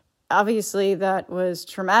obviously that was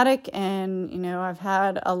traumatic, and, I've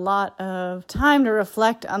had a lot of time to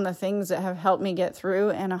reflect on the things that have helped me get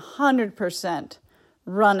through, and 100%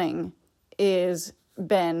 running is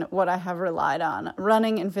been what I have relied on.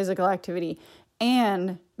 Running and physical activity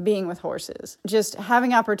and being with horses. Just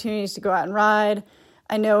having opportunities to go out and ride.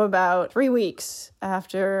 I know about 3 weeks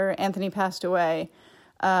after Anthony passed away,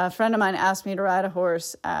 a friend of mine asked me to ride a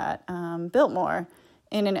horse at Biltmore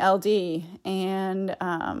in an LD, and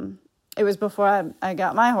it was before I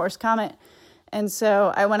got my horse, Comet. And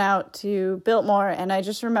so I went out to Biltmore, and I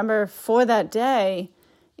just remember for that day,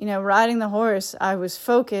 riding the horse, I was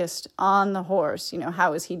focused on the horse.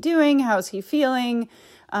 How is he doing? How is he feeling?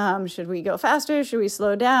 Should we go faster? Should we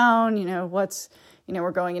slow down?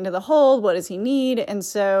 We're going into the hold. What does he need? And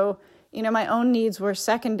so, my own needs were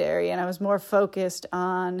secondary, and I was more focused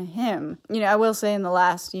on him. I will say in the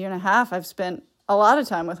last 1.5 years, I've spent a lot of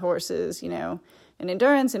time with horses, in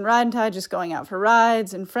endurance and ride and tie, just going out for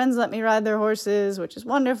rides, and friends let me ride their horses, which is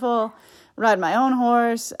wonderful. Ride my own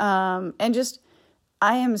horse. And just,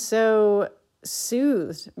 I am so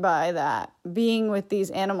soothed by that, being with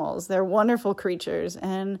these animals. They're wonderful creatures,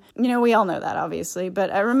 and we all know that, obviously,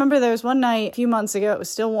 but I remember there was one night a few months ago, it was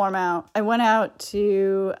still warm out. I went out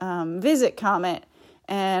to visit Comet,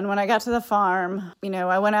 and when I got to the farm,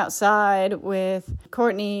 I went outside with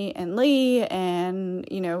Courtney and Lee, and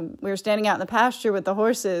we were standing out in the pasture with the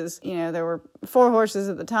horses. There were 4 horses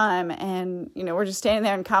at the time, and we're just standing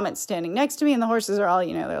there, and Comet's standing next to me, and the horses are all,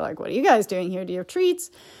 they're like, "What are you guys doing here? Do you have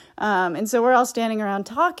treats?" And so we're all standing around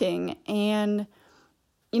talking, and,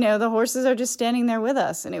 the horses are just standing there with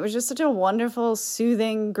us. And it was just such a wonderful,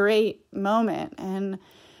 soothing, great moment. And,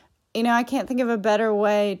 I can't think of a better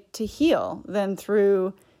way to heal than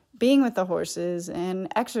through being with the horses and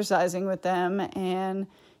exercising with them and,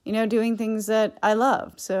 doing things that I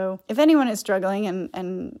love. So if anyone is struggling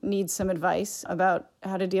and needs some advice about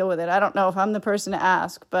how to deal with it, I don't know if I'm the person to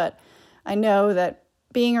ask, but I know that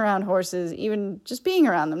being around horses, even just being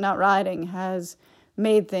around them, not riding, has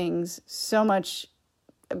made things so much,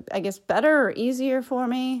 I guess, better or easier for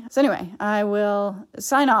me. So anyway, I will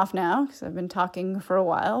sign off now because I've been talking for a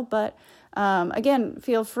while. But again,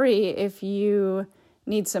 feel free if you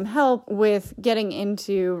need some help with getting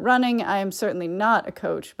into running. I am certainly not a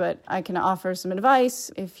coach, but I can offer some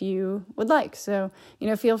advice if you would like. So,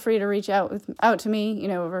 feel free to reach out to me,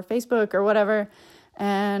 over Facebook or whatever.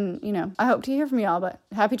 And, I hope to hear from y'all, but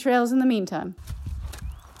happy trails in the meantime.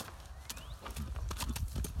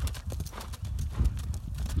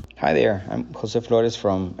 Hi there, I'm Jose Flores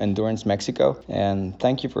from Endurance Mexico, and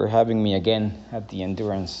thank you for having me again at the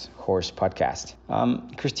Endurance Horse Podcast.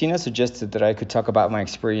 Christina suggested that I could talk about my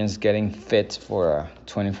experience getting fit for a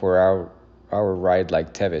 24-hour ride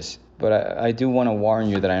like Tevis. But I do want to warn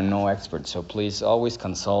you that I'm no expert, so please always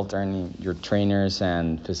consult your trainers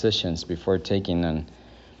and physicians before taking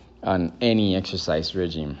on any exercise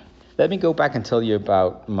regime. Let me go back and tell you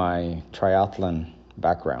about my triathlon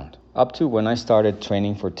background. Up to when I started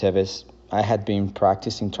training for Tevis, I had been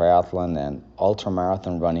practicing triathlon and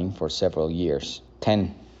ultramarathon running for several years,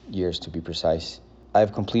 10 years to be precise.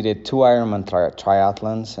 I've completed 2 Ironman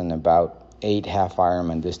triathlons and about 8 half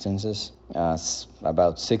Ironman distances,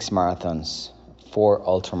 about 6 marathons, 4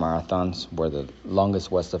 ultramarathons, where the longest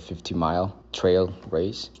was the 50-mile trail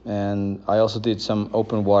race. And I also did some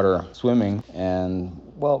open water swimming, and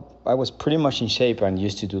well, I was pretty much in shape and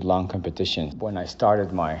used to do long competitions when I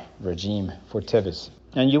started my regime for Tevis.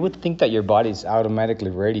 And you would think that your body is automatically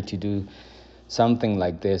ready to do something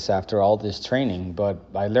like this after all this training, but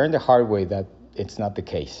I learned the hard way that it's not the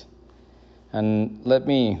case. And let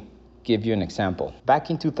me give you an example. Back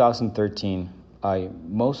in 2013, I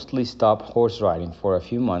mostly stopped horse riding for a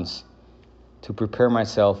few months to prepare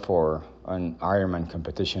myself for an Ironman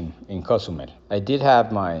competition in Cozumel. I did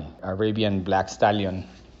have my Arabian Black Stallion,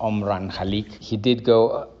 Omran Khalik. He did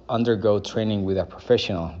undergo training with a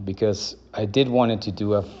professional because I did wanted to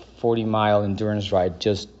do a 40-mile endurance ride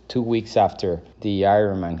just 2 weeks after the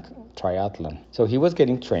Ironman triathlon. So he was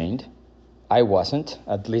getting trained. I wasn't,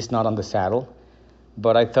 at least not on the saddle.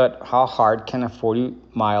 But I thought, how hard can a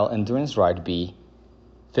 40-mile endurance ride be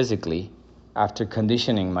physically after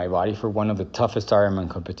conditioning my body for one of the toughest Ironman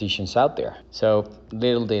competitions out there? So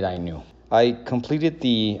little did I know. I completed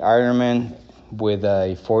the Ironman with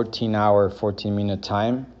a 14-hour, 14-minute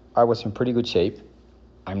time. I was in pretty good shape.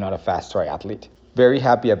 I'm not a fast triathlete. Very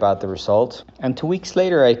happy about the result. And 2 weeks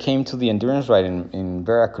later, I came to the endurance ride in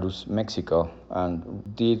Veracruz, Mexico,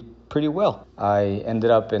 and did pretty well. I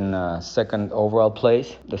ended up in second overall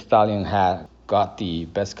place. The stallion had got the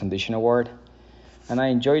best condition award, and I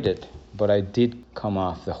enjoyed it. But I did come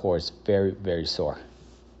off the horse very, very sore,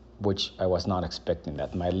 which I was not expecting.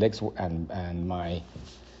 That my legs and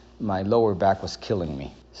my lower back was killing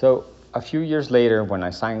me. So a few years later, when I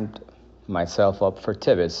signed myself up for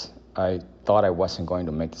Tevis, I thought I wasn't going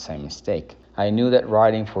to make the same mistake. I knew that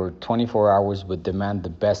riding for 24 hours would demand the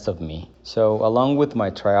best of me. So along with my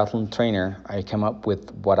triathlon trainer, I came up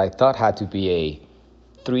with what I thought had to be a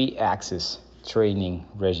 3-axis training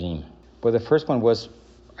regime. But the first one was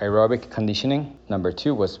aerobic conditioning. Number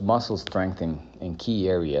 2 was muscle strengthening in key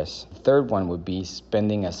areas. The third one would be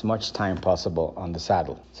spending as much time possible on the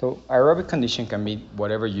saddle. So aerobic conditioning can be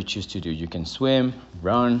whatever you choose to do. You can swim,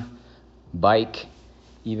 run, bike,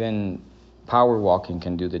 even power walking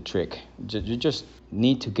can do the trick. You just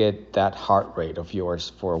need to get that heart rate of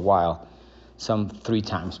yours for a while, some 3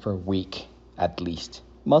 times per week at least.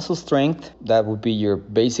 Muscle strength, that would be your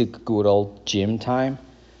basic good old gym time,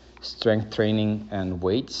 strength training and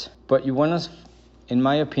weights. But you want to, in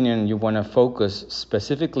my opinion, you want to focus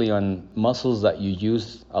specifically on muscles that you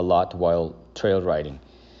use a lot while trail riding.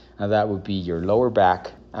 And that would be your lower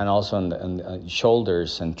back, and also on the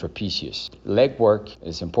shoulders and trapezius. Leg work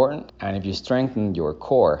is important, and if you strengthen your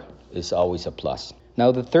core, it's always a plus.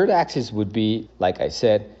 Now the third axis would be, like I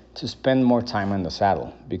said, to spend more time on the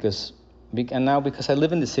saddle, because I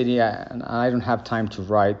live in the city and I don't have time to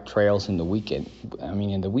ride trails in the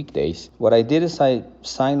weekdays. What I did is I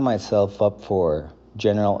signed myself up for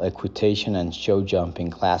general equitation and show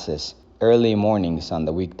jumping classes early mornings on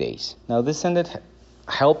the weekdays. Now this ended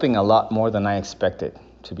helping a lot more than I expected,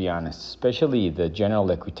 to be honest, especially the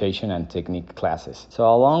general equitation and technique classes. So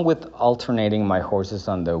along with alternating my horses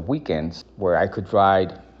on the weekends, where I could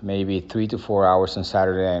ride maybe 3 to 4 hours on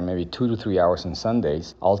Saturday and maybe 2 to 3 hours on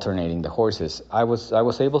Sundays, alternating the horses, I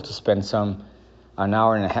was able to spend an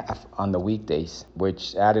hour and a half on the weekdays,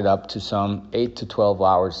 which added up to some 8 to 12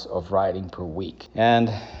 hours of riding per week.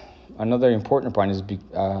 And another important point is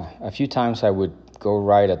a few times I would go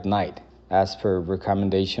ride at night, as per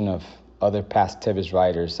recommendation of other past Tevis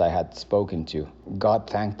riders I had spoken to. God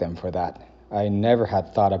thank them for that. I never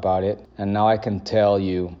had thought about it, and now I can tell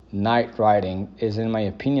you night riding is, in my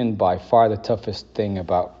opinion, by far the toughest thing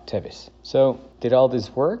about Tevis. So, did all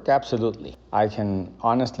this work? Absolutely. I can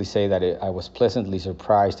honestly say that I was pleasantly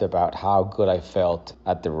surprised about how good I felt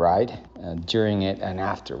at the ride, during it and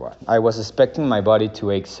afterward. I was expecting my body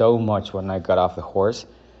to ache so much when I got off the horse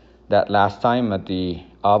that last time at the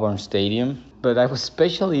Auburn Stadium, but I was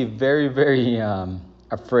especially very, very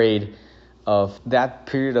afraid of that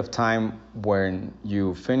period of time when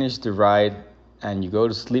you finish the ride and you go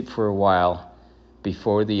to sleep for a while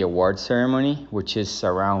before the award ceremony, which is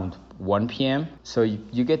around 1 p.m. So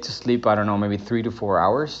you get to sleep, I don't know, maybe 3 to 4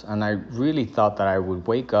 hours. And I really thought that I would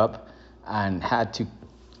wake up and had to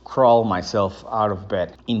crawl myself out of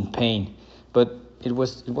bed in pain. But it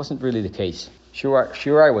wasn't really the case.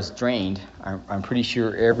 Sure, I was drained. I'm pretty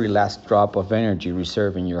sure every last drop of energy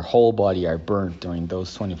reserve in your whole body are burned during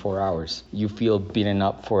those 24 hours. You feel beaten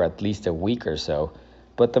up for at least a week or so,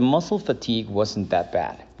 but the muscle fatigue wasn't that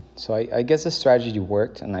bad. So I guess the strategy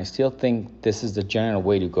worked, and I still think this is the general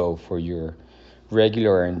way to go for your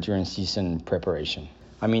regular endurance season preparation.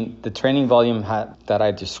 I mean, the training volume that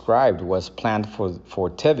I described was planned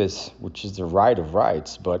for Tevis, which is the ride of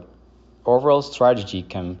rides, but overall strategy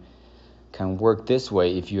can work this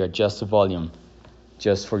way if you adjust the volume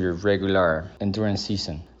just for your regular endurance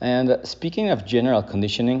season. And speaking of general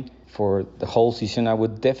conditioning for the whole season, I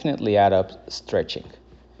would definitely add up stretching.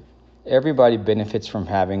 Everybody benefits from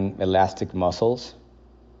having elastic muscles.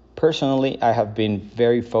 Personally, I have been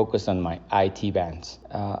very focused on my IT bands.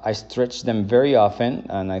 I stretch them very often,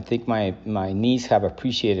 and I think my knees have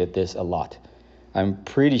appreciated this a lot. I'm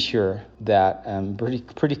pretty sure that I'm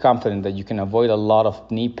pretty confident that you can avoid a lot of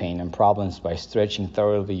knee pain and problems by stretching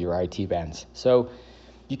thoroughly your IT bands. So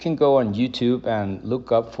you can go on YouTube and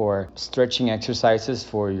look up for stretching exercises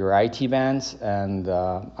for your IT bands, and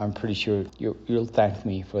I'm pretty sure you'll thank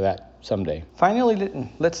me for that someday. Finally,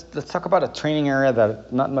 let's talk about a training area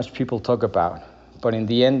that not much people talk about, but in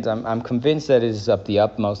the end, I'm convinced that it is of the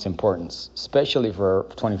utmost importance, especially for a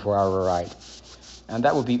 24-hour ride, and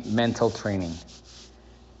that would be mental training.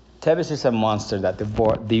 Tevis is a monster that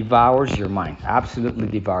devours your mind, absolutely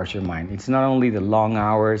devours your mind. It's not only the long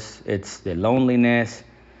hours, it's the loneliness,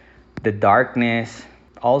 the darkness,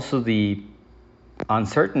 also the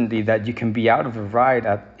uncertainty that you can be out of a ride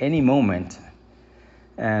at any moment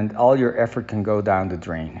and all your effort can go down the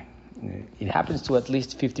drain. It happens to at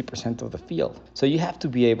least 50% of the field. So you have to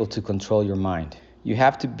be able to control your mind. You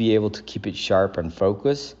have to be able to keep it sharp and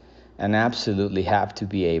focused, and absolutely have to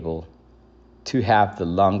be able to have the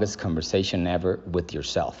longest conversation ever with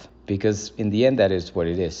yourself. Because in the end, that is what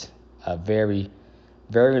it is. A very,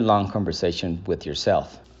 very long conversation with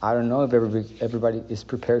yourself. I don't know if everybody is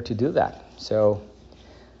prepared to do that. So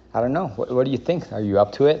I don't know. What do you think? Are you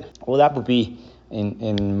up to it? Well, that would be,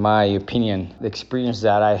 in my opinion, the experience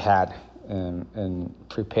that I had in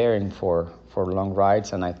preparing for long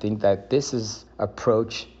rides. And I think that this is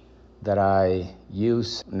approach that I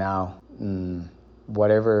use now,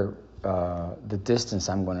 whatever the distance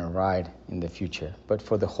I'm going to ride in the future. But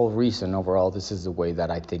for the whole reason, overall, this is the way that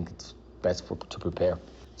I think it's best to prepare.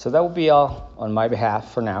 So that will be all on my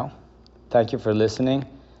behalf for now. Thank you for listening.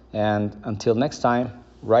 And until next time,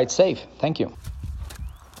 ride safe. Thank you.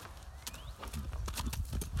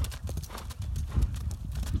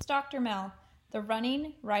 It's Dr. Mel, the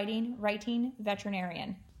running, riding, writing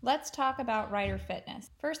veterinarian. Let's talk about rider fitness.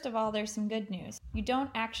 First of all, there's some good news. You don't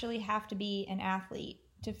actually have to be an athlete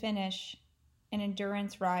to finish an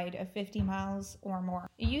endurance ride of 50 miles or more.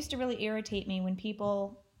 It used to really irritate me when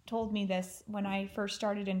people told me this when I first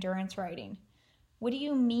started endurance riding. What do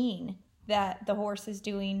you mean that the horse is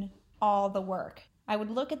doing all the work? I would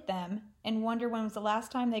look at them and wonder when was the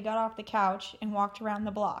last time they got off the couch and walked around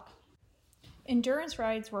the block. Endurance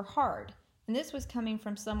rides were hard, and this was coming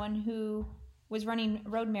from someone who was running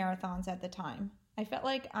road marathons at the time. I felt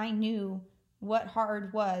like I knew what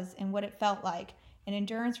hard was and what it felt like, and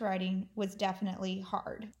endurance riding was definitely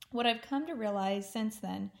hard. What I've come to realize since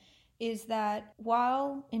then is that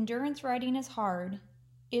while endurance riding is hard,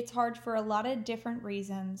 it's hard for a lot of different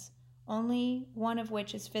reasons, only one of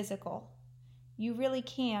which is physical. You really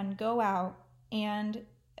can go out and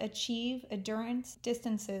achieve endurance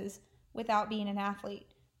distances without being an athlete.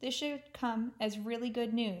 This should come as really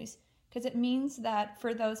good news, because it means that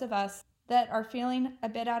for those of us that are feeling a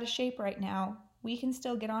bit out of shape right now, we can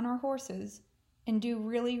still get on our horses and do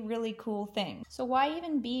really, really cool things. So why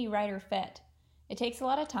even be rider fit? It takes a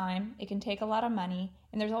lot of time, it can take a lot of money,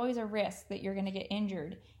 and there's always a risk that you're going to get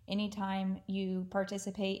injured anytime you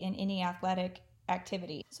participate in any athletic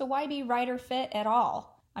activity. So why be rider fit at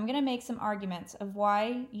all? I'm going to make some arguments of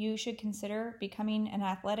why you should consider becoming an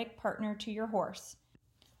athletic partner to your horse.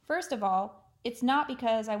 First of all, it's not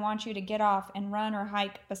because I want you to get off and run or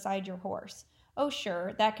hike beside your horse. Oh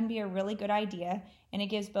sure, that can be a really good idea, and it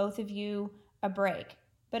gives both of you a break,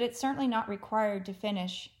 but it's certainly not required to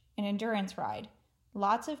finish an endurance ride.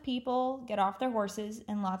 Lots of people get off their horses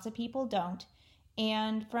and lots of people don't.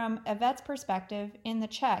 And from a vet's perspective, in the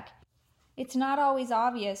check, it's not always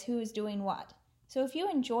obvious who is doing what. So if you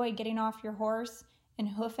enjoy getting off your horse and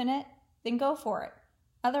hoofing it, then go for it.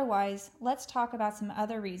 Otherwise, let's talk about some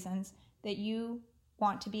other reasons that you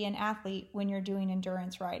want to be an athlete when you're doing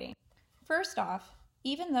endurance riding. First off,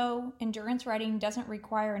 even though endurance riding doesn't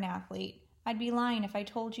require an athlete, I'd be lying if I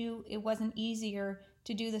told you it wasn't easier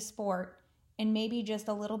to do the sport and maybe just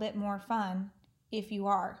a little bit more fun if you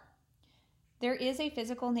are. There is a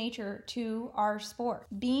physical nature to our sport.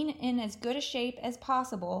 Being in as good a shape as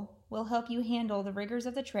possible will help you handle the rigors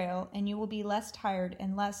of the trail, and you will be less tired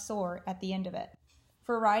and less sore at the end of it.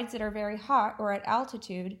 For rides that are very hot or at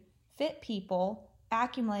altitude, fit people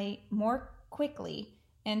accumulate more quickly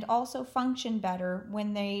and also function better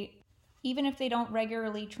even if they don't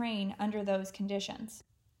regularly train under those conditions.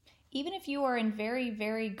 Even if you are in very,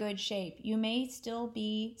 very good shape, you may still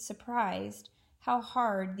be surprised how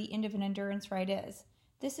hard the end of an endurance ride is.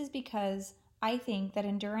 This is because I think that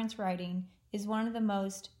endurance riding is one of the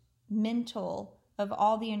most mental of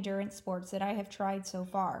all the endurance sports that I have tried so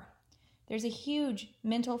far. There's a huge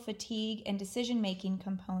mental fatigue and decision-making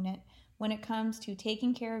component when it comes to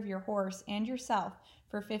taking care of your horse and yourself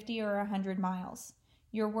for 50 or 100 miles.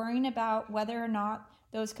 You're worrying about whether or not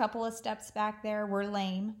those couple of steps back there were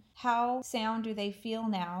lame. How sound do they feel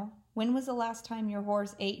now? When was the last time your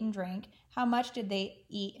horse ate and drank? How much did they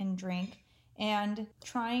eat and drink? And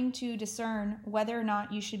trying to discern whether or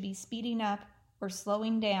not you should be speeding up or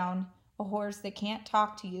slowing down a horse that can't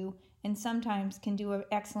talk to you and sometimes can do an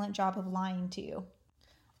excellent job of lying to you.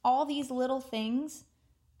 All these little things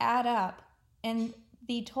add up, and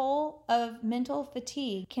the toll of mental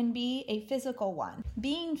fatigue can be a physical one.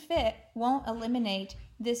 Being fit won't eliminate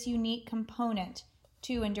this unique component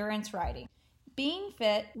to endurance riding. Being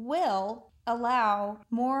fit will allow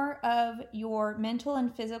more of your mental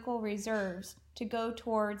and physical reserves to go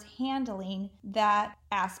towards handling that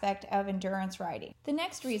aspect of endurance riding. The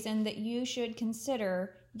next reason that you should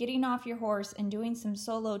consider getting off your horse and doing some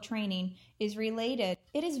solo training is related.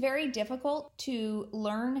 It is very difficult to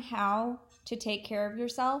learn how to take care of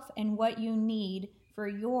yourself and what you need for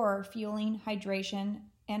your fueling, hydration,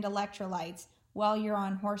 and electrolytes while you're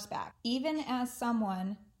on horseback. Even as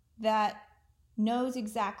someone that knows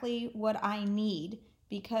exactly what I need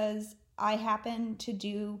because I happen to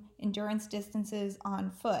do endurance distances on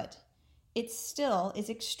foot, it still is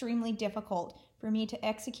extremely difficult for me to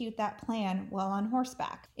execute that plan while on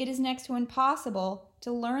horseback. It is next to impossible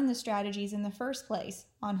to learn the strategies in the first place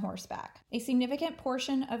on horseback. A significant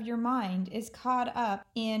portion of your mind is caught up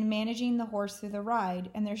in managing the horse through the ride,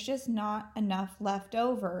 and there's just not enough left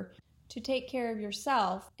over to take care of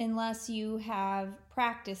yourself unless you have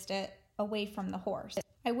practiced it away from the horse.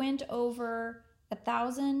 I went over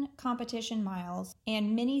 1,000 competition miles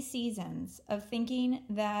and many seasons of thinking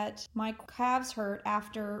that my calves hurt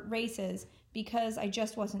after races because I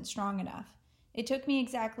just wasn't strong enough. It took me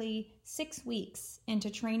exactly 6 weeks into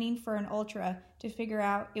training for an ultra to figure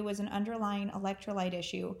out it was an underlying electrolyte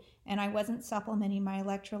issue and I wasn't supplementing my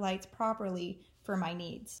electrolytes properly for my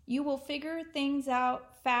needs. You will figure things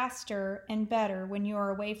out faster and better when you are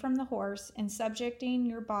away from the horse and subjecting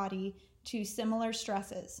your body to similar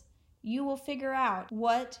stresses. You will figure out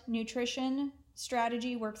what nutrition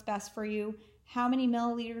strategy works best for you, how many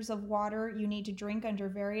milliliters of water you need to drink under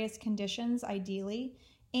various conditions ideally,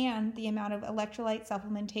 and the amount of electrolyte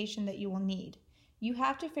supplementation that you will need. You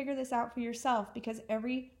have to figure this out for yourself because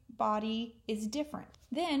every body is different.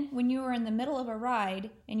 Then, when you are in the middle of a ride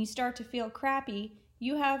and you start to feel crappy,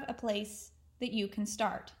 you have a place that you can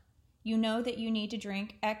start. You know that you need to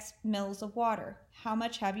drink X mils of water. How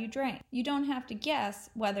much have you drank? You don't have to guess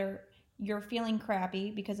whether you're feeling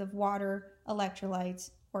crappy because of water,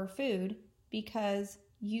 electrolytes, or food, because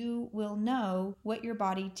you will know what your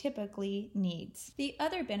body typically needs. The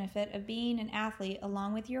other benefit of being an athlete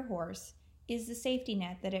along with your horse is the safety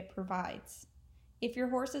net that it provides. If your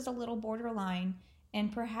horse is a little borderline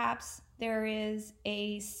and perhaps there is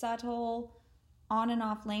a subtle on and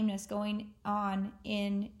off lameness going on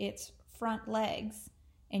in its front legs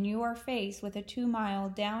and you are faced with a 2-mile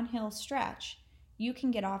downhill stretch, you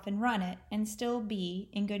can get off and run it and still be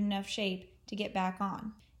in good enough shape to get back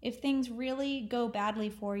on. If things really go badly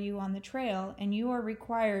for you on the trail and you are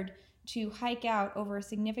required to hike out over a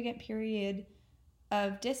significant period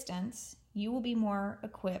of distance, you will be more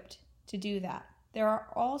equipped to do that. There are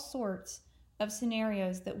all sorts of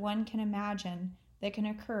scenarios that one can imagine that can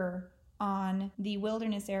occur on the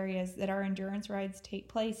wilderness areas that our endurance rides take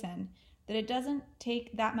place in, that it doesn't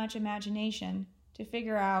take that much imagination to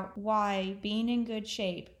figure out why being in good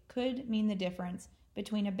shape could mean the difference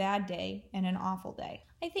between a bad day and an awful day.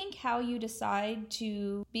 I think how you decide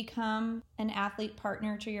to become an athlete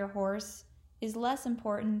partner to your horse is less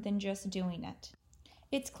important than just doing it.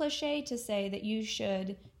 It's cliche to say that you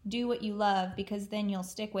should do what you love because then you'll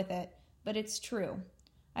stick with it, but it's true.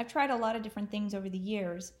 I've tried a lot of different things over the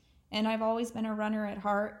years, and I've always been a runner at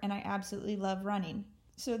heart, and I absolutely love running.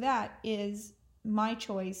 So that is my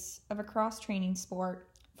choice of a cross-training sport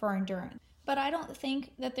for endurance. But I don't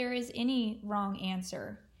think that there is any wrong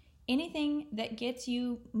answer. Anything that gets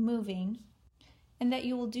you moving and that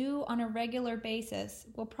you will do on a regular basis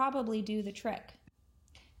will probably do the trick.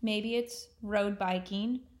 Maybe it's road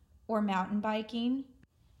biking or mountain biking.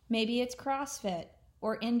 Maybe it's CrossFit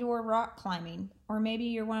or indoor rock climbing, or maybe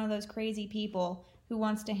you're one of those crazy people who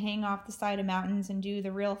wants to hang off the side of mountains and do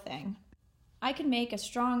the real thing. I can make a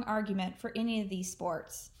strong argument for any of these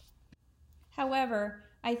sports. However,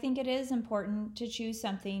 I think it is important to choose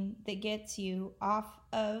something that gets you off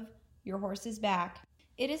of your horse's back.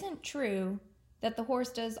 It isn't true that the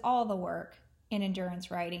horse does all the work in endurance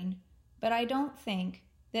riding, but I don't think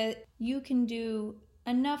that you can do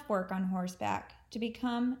enough work on horseback to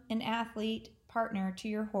become an athlete partner to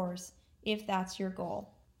your horse if that's your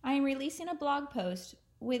goal. I am releasing a blog post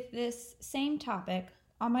with this same topic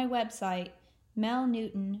on my website,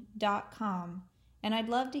 melnewton.com, and I'd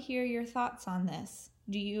love to hear your thoughts on this.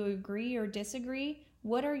 Do you agree or disagree?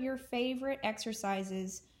 What are your favorite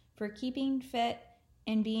exercises for keeping fit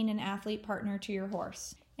and being an athlete partner to your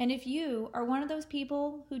horse? And if you are one of those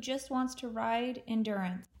people who just wants to ride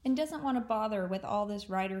endurance and doesn't want to bother with all this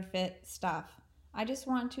rider fit stuff, I just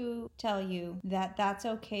want to tell you that that's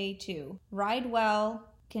okay too. Ride well,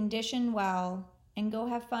 condition well, and go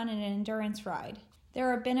have fun in an endurance ride. There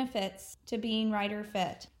are benefits to being rider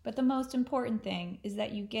fit, but the most important thing is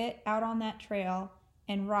that you get out on that trail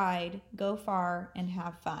and ride, go far, and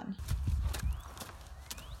have fun.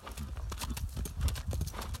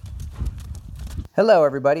 Hello,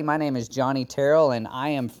 everybody. My name is Johnny Terrell, and I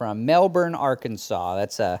am from Melbourne, Arkansas.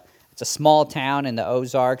 It's a small town in the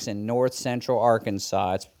Ozarks in north central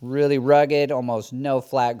Arkansas. It's really rugged, almost no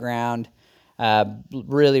flat ground.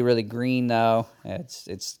 Really, really green though.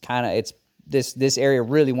 This area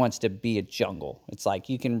really wants to be a jungle. It's like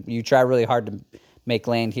you try really hard to make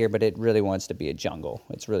land here, but it really wants to be a jungle.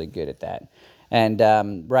 It's really good at that. And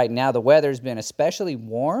right now the weather's been especially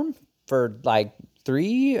warm for like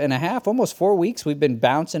 3.5, almost 4 weeks. We've been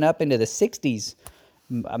bouncing up into the 60s.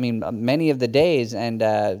 I mean, many of the days, and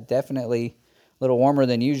definitely a little warmer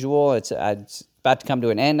than usual. It's about to come to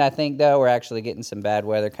an end, I think, though. We're actually getting some bad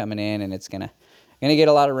weather coming in, and it's gonna get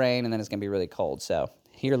a lot of rain, and then it's gonna be really cold. So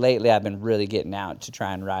here lately, I've been really getting out to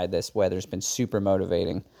try and ride this. Weather's been super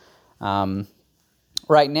motivating.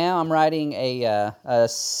 Right now, I'm riding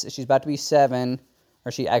she's about to be 7,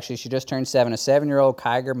 or she just turned 7, a 7-year-old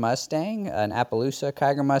Kiger Mustang, an Appaloosa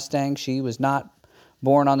Kiger Mustang. She was not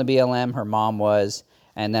born on the BLM. Her mom was.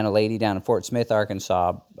 And then a lady down in Fort Smith,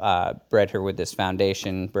 Arkansas, bred her with this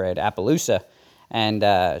foundation bred Appaloosa. And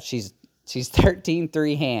she's 13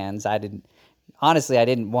 3 hands. I didn't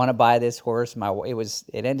want to buy this horse.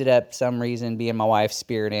 It ended up some reason being my wife's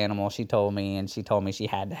spirit animal. She told me she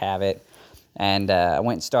had to have it. And I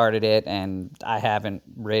went and started it, and I haven't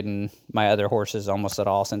ridden my other horses almost at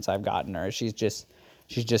all since I've gotten her. She's just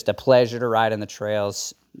a pleasure to ride in the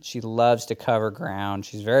trails. She loves to cover ground.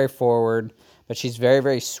 She's very forward, but she's very,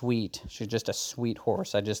 very sweet. She's just a sweet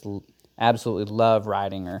horse. I just absolutely love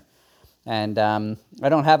riding her. And I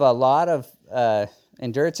don't have a lot of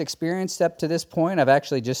endurance experience up to this point. I've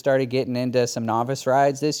actually just started getting into some novice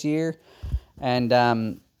rides this year. And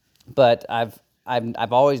but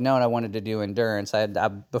I've always known I wanted to do endurance.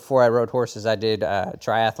 Before I rode horses, I did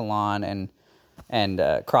triathlon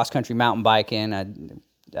and cross-country mountain biking.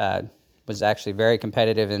 I was actually very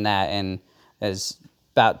competitive in that, and as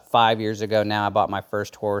about 5 years ago now, I bought my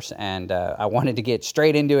first horse, and I wanted to get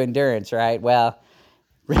straight into endurance, right? Well,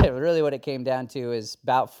 really what it came down to is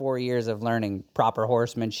about 4 years of learning proper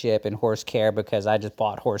horsemanship and horse care, because I just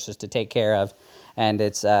bought horses to take care of. And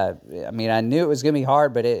it's, I knew it was going to be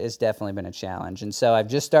hard, but it's definitely been a challenge. And so I've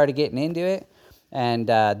just started getting into it. And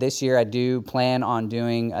this year I do plan on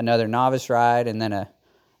doing another novice ride, and then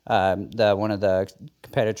one of the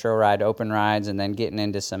competitor ride open rides, and then getting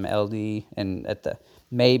into some LD and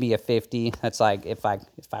maybe a 50. That's like if I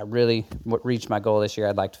really reach my goal this year,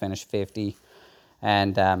 I'd like to finish 50.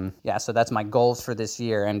 And so that's my goals for this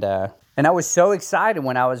year. And I was so excited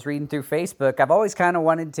when I was reading through Facebook. I've always kind of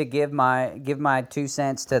wanted to give my 2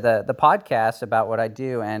 cents to the podcast about what I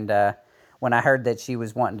do. And when I heard that she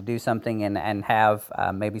was wanting to do something and have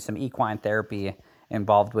maybe some equine therapy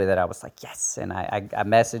involved with it, I was like, yes. And I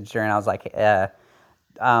messaged her, and I was like,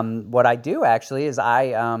 what I do actually is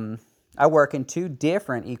I work in 2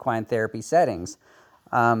 different equine therapy settings.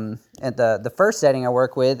 And the first setting I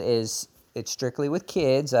work with it's strictly with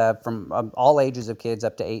kids, from all ages of kids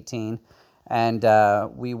up to 18. And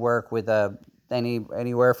we work with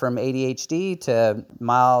anywhere from ADHD to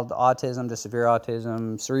mild autism to severe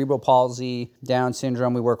autism, cerebral palsy, Down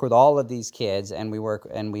syndrome. We work with all of these kids, and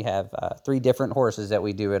we have 3 different horses that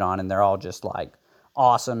we do it on, and they're all just like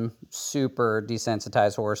awesome, super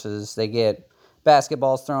desensitized horses. They get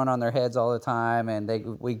basketballs thrown on their heads all the time,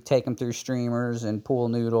 and we take them through streamers and pool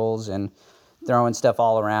noodles, and throwing stuff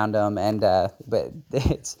all around them. And but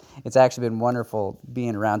it's actually been wonderful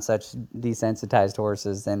being around such desensitized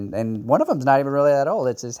horses. And one of them's not even really that old.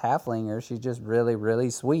 It's this Haflinger. She's just really, really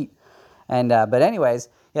sweet. And but anyways,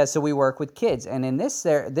 yeah. So we work with kids, and in this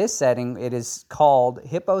setting, it is called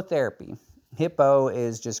hippotherapy. Hippo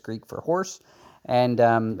is just Greek for horse, and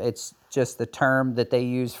it's just the term that they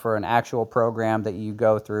use for an actual program that you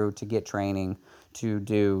go through to get training to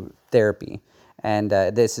do therapy. And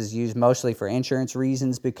this is used mostly for insurance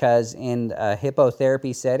reasons, because in a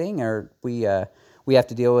hippotherapy setting, we have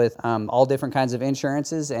to deal with all different kinds of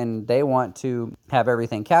insurances, and they want to have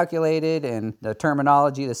everything calculated and the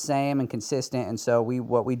terminology the same and consistent. And so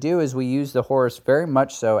what we do is we use the horse very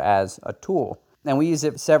much so as a tool. And we use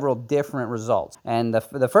it for several different results. And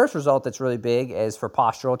the first result that's really big is for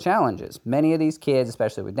postural challenges. Many of these kids,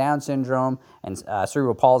 especially with Down syndrome and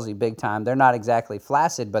cerebral palsy big time, they're not exactly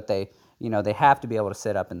flaccid, but they have to be able to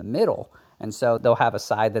sit up in the middle. And so they'll have a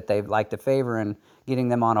side that they like to favor, and getting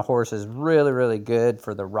them on a horse is really, really good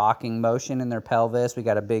for the rocking motion in their pelvis. We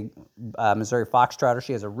got a big Missouri Foxtrotter.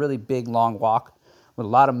 She has a really big, long walk with a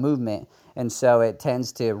lot of movement. And so it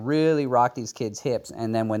tends to really rock these kids' hips.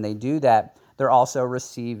 And then when they do that, they're also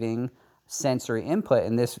receiving sensory input,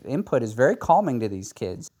 and this input is very calming to these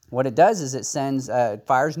kids. What it does is it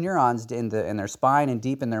fires neurons in their spine and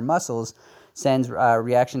deep in their muscles, sends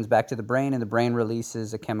reactions back to the brain, and the brain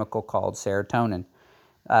releases a chemical called serotonin.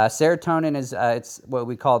 Serotonin is it's what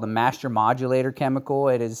we call the master modulator chemical.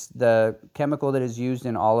 It is the chemical that is used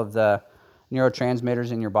in all of the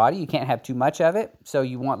neurotransmitters in your body. You can't have too much of it, so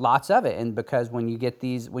you want lots of it. And because when you get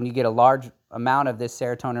a large amount of this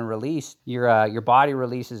serotonin released, your body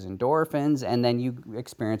releases endorphins, and then you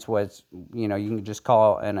experience what's you can just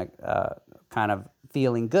call kind of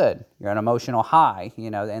feeling good. You're an emotional high,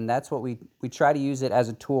 and that's what we try to use it as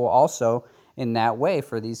a tool also in that way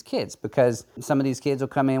for these kids, because some of these kids will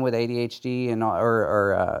come in with ADHD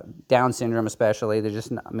or Down syndrome especially.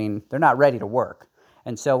 They're not ready to work.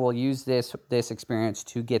 And so we'll use this experience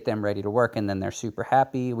to get them ready to work, and then they're super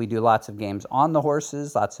happy. We do lots of games on the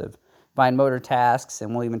horses, lots of fine motor tasks,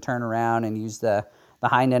 and we'll even turn around and use the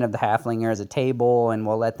hind end of the Haflinger as a table, and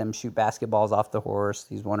we'll let them shoot basketballs off the horse,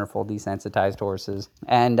 these wonderful desensitized horses.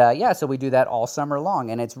 And so we do that all summer long,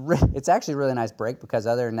 and it's actually a really nice break, because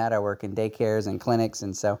other than that I work in daycares and clinics,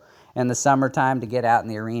 and so in the summertime to get out in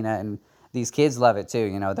the arena, and these kids love it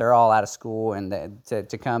too. They're all out of school, and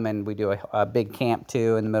to come and we do a big camp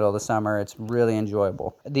too in the middle of the summer. It's really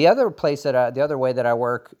enjoyable. The other way that I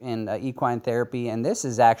work in equine therapy, and this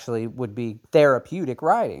would be therapeutic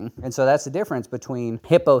riding. And so that's the difference between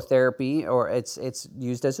hippotherapy, or it's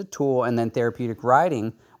used as a tool, and then therapeutic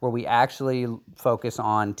riding, where we actually focus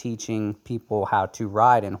on teaching people how to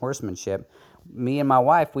ride and horsemanship. Me and my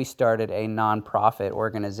wife, we started a nonprofit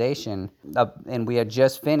organization, and we had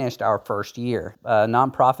just finished our first year.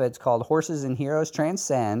 Nonprofit's called Horses and Heroes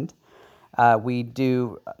Transcend. We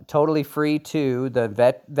do totally free to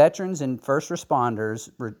the veterans and first responders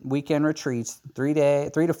weekend retreats, 3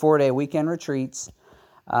 to 4 day weekend retreats,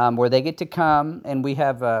 where they get to come, and we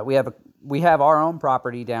have our own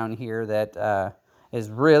property down here that is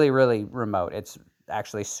really, really remote. It's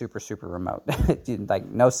actually super, super remote. Like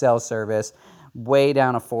no cell service, way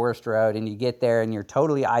down a forest road, and you get there and you're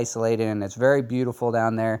totally isolated, and it's very beautiful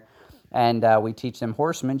down there. And we teach them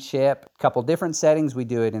horsemanship, a couple different settings. We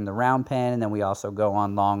do it in the round pen, and then we also go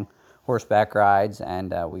on long horseback rides,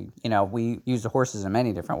 and we use the horses in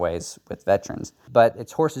many different ways with veterans. But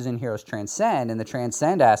it's Horses and Heroes Transcend. In the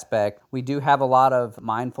Transcend aspect, we do have a lot of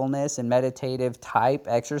mindfulness and meditative type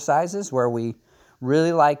exercises where we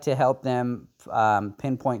really like to help them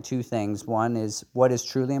pinpoint two things. One is what is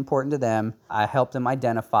truly important to them. I help them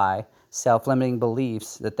identify self-limiting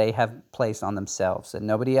beliefs that they have placed on themselves, that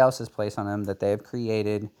nobody else has placed on them, that they have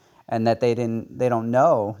created, and that they don't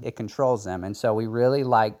know it controls them. And so we really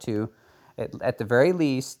like to, at the very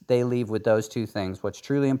least, they leave with those two things: what's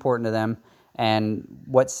truly important to them, and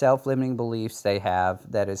what self-limiting beliefs they have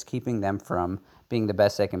that is keeping them from being the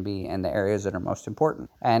best they can be in the areas that are most important.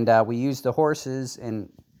 And we use the horses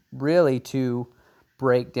really to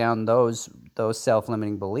break down those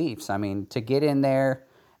self-limiting beliefs. I mean, to get in there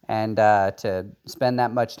and to spend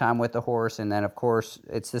that much time with the horse, and then of course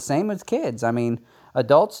it's the same with kids. I mean,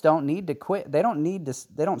 adults don't need to quit. They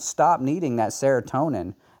don't stop needing that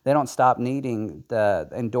serotonin. They don't stop needing the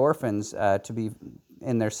endorphins to be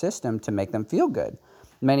in their system to make them feel good.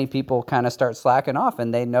 Many people kind of start slacking off,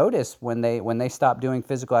 and they notice when they stop doing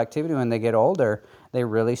physical activity when they get older, they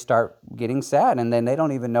really start getting sad, and then they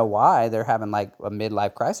don't even know why. They're having like a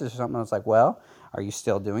midlife crisis or something. It's like, well, Are you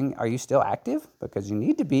still active? Because you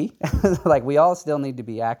need to be. Like, we all still need to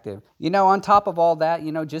be active. On top of all that,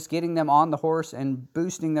 just getting them on the horse and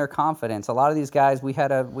boosting their confidence. A lot of these guys, we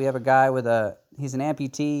have a guy he's an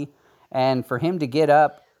amputee, and for him to get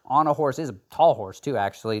up on a horse, is a tall horse too,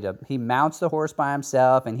 actually. He mounts the horse by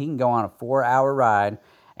himself, and he can go on a 4-hour ride,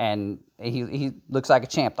 and he looks like a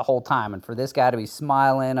champ the whole time. And for this guy to be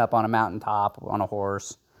smiling up on a mountaintop on a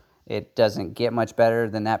horse, it doesn't get much better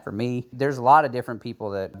than that for me. There's a lot of different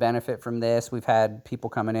people that benefit from this. We've had people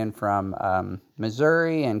coming in from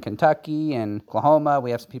Missouri and Kentucky and Oklahoma.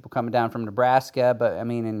 We have some people coming down from Nebraska. But,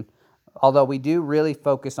 although we do really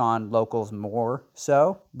focus on locals more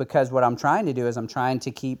so, because what I'm trying to do is I'm trying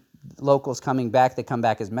to keep locals coming back that come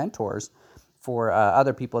back as mentors for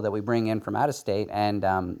other people that we bring in from out of state. And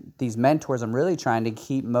these mentors, I'm really trying to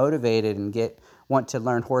keep motivated and want to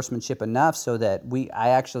learn horsemanship enough so that I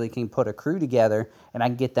actually can put a crew together and I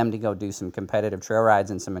can get them to go do some competitive trail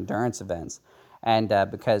rides and some endurance events. And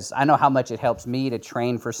because I know how much it helps me to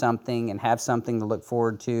train for something and have something to look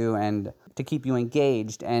forward to and to keep you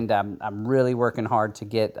engaged. And I'm really working hard to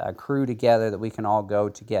get a crew together that we can all go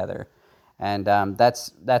together. And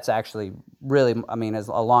that's actually really,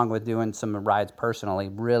 along with doing some rides personally,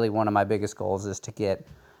 really one of my biggest goals is to get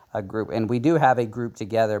a group. And we do have a group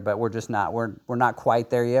together, but we're just not, we're not quite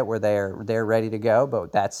there yet. They're ready to go,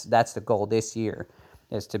 but that's the goal this year,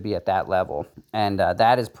 is to be at that level. And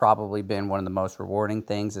that has probably been one of the most rewarding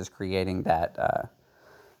things, is creating that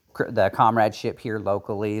the comradeship here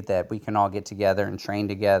locally, that we can all get together and train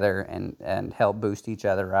together and help boost each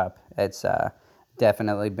other up. It's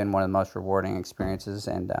definitely been one of the most rewarding experiences,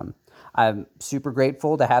 and I'm super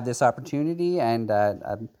grateful to have this opportunity, and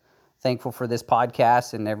I'm thankful for this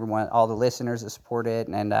podcast and everyone, all the listeners that support it,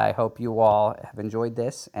 and I hope you all have enjoyed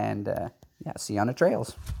this, and see you on the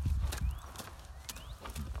trails.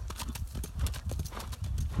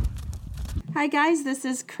 Hi guys, this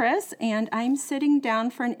is Chris, and I'm sitting down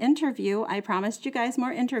for an interview. I promised you guys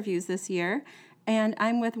more interviews this year, and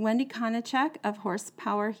I'm with Wendy Konachek of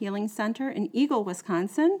Horsepower Healing Center in Eagle,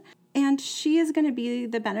 Wisconsin, and she is going to be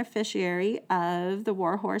the beneficiary of the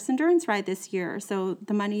Warhorse Endurance Ride this year. So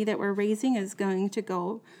the money that we're raising is going to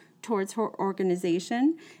go towards her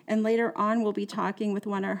organization, and later on we'll be talking with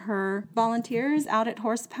one of her volunteers out at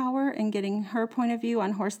Horsepower and getting her point of view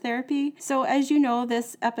on horse therapy. So as you know,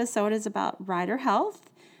 this episode is about rider health,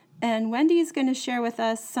 and Wendy is going to share with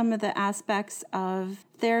us some of the aspects of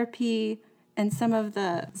therapy and some of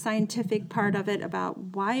the scientific part of it about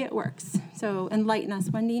why it works. So enlighten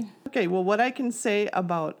us, Wendy. Okay, well, what I can say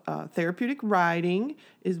about therapeutic riding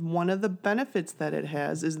is one of the benefits that it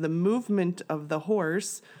has is the movement of the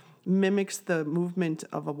horse mimics the movement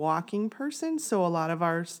of a walking person. So a lot of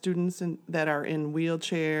our students that are in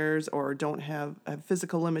wheelchairs or don't have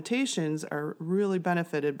physical limitations are really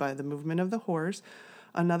benefited by the movement of the horse.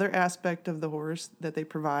 Another aspect of the horse that they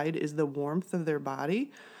provide is the warmth of their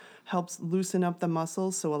body. Helps loosen up the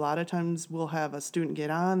muscles. So a lot of times we'll have a student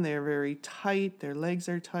get on, they're very tight, their legs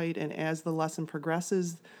are tight, and as the lesson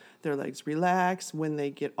progresses, their legs relax. When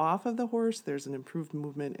they get off of the horse, there's an improved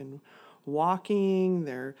movement in walking,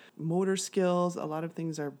 their motor skills, a lot of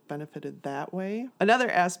things are benefited that way. Another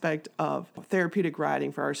aspect of therapeutic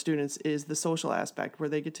riding for our students is the social aspect, where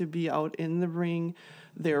they get to be out in the ring,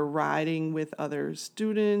 they're riding with other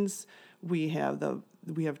students. We have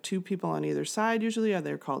 2 people on either side usually.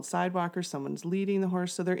 They're called sidewalkers. Someone's leading the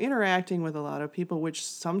horse. So they're interacting with a lot of people, which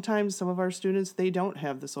sometimes some of our students, they don't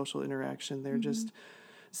have the social interaction. They're just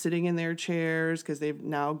sitting in their chairs because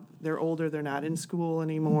they're older. They're not in school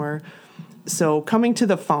anymore. So coming to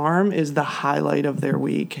the farm is the highlight of their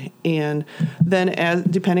week. And then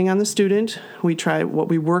depending on the student, what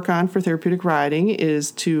we work on for therapeutic riding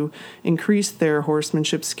is to increase their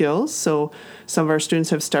horsemanship skills. So some of our students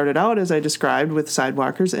have started out, as I described, with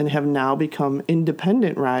sidewalkers and have now become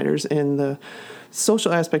independent riders. And the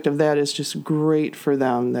social aspect of that is just great for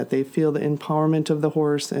them, that they feel the empowerment of the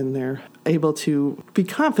horse and they're able to be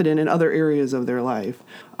confident in other areas of their life.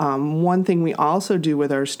 One thing we also do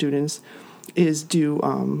with our students is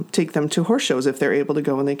take them to horse shows if they're able to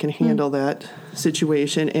go and they can handle that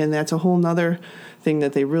situation. And that's a whole nother thing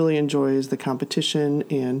that they really enjoy, is the competition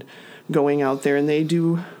and going out there. And they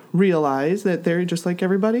do realize that they're just like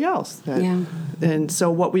everybody else. And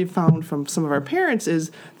so what we've found from some of our parents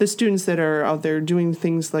is the students that are out there doing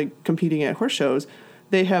things like competing at horse shows,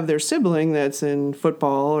 they have their sibling that's in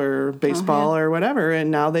football or baseball or whatever,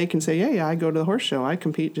 and now they can say, yeah, I go to the horse show, I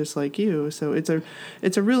compete just like you. So it's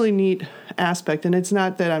a really neat aspect, and it's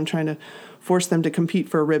not that I'm trying to force them to compete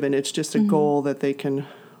for a ribbon. It's just a goal that they can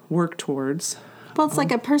work towards. Well, it's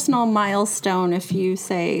like a personal milestone if you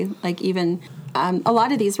say, like, even a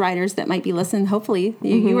lot of these riders that might be listening, hopefully,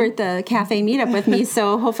 you were at the cafe meetup with me,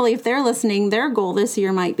 so hopefully if they're listening, their goal this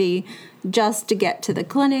year might be just to get to the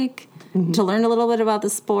clinic, to learn a little bit about the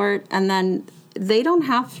sport, and then they don't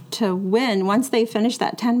have to win. Once they finish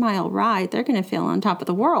that 10-mile ride, they're going to feel on top of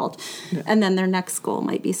the world. Yeah. And then their next goal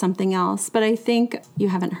might be something else. But I think you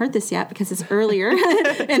haven't heard this yet because it's earlier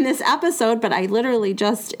in this episode, but I literally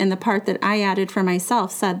just, in the part that I added for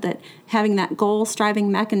myself, said that having that goal-striving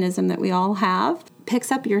mechanism that we all have picks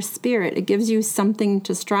up your spirit. It gives you something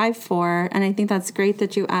to strive for. And I think that's great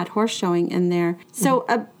that you add horse showing in there. So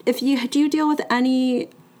do you deal with any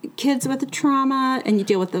kids with trauma, and you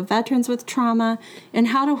deal with the veterans with trauma, and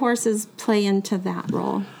how do horses play into that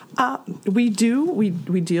role? We do. We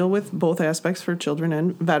deal with both aspects for children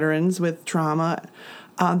and veterans with trauma.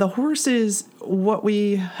 The horses, what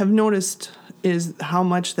we have noticed is how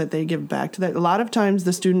much that they give back to that. A lot of times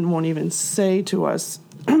the student won't even say to us,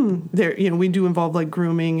 we do involve like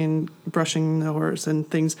grooming and brushing the horse and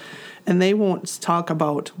things, and they won't talk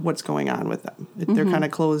about what's going on with them. They're kind of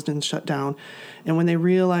closed and shut down. And when they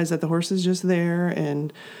realize that the horse is just there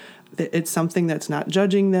and it's something that's not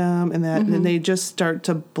judging them, and that and they just start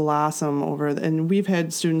to blossom over. And we've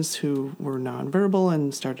had students who were nonverbal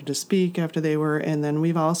and started to speak after they were, and then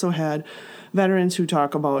we've also had veterans who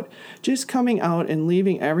talk about just coming out and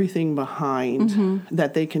leaving everything behind,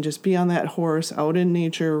 that they can just be on that horse out in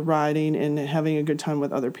nature riding and having a good time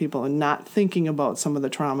with other people and not thinking about some of the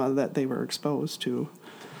trauma that they were exposed to.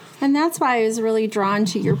 And that's why I was really drawn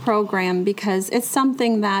to your program, because it's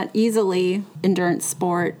something that easily endurance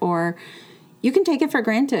sport, or you can take it for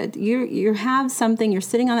granted. You have something, you're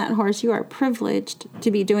sitting on that horse, you are privileged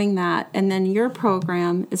to be doing that, and then your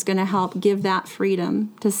program is going to help give that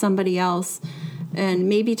freedom to somebody else, and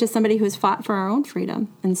maybe to somebody who's fought for our own freedom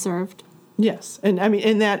and served. Yes, and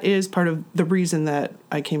that is part of the reason that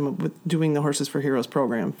I came up with doing the Horses for Heroes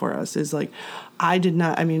program for us, is like,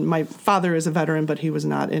 my father is a veteran, but he was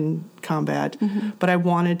not in combat, but I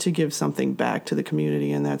wanted to give something back to the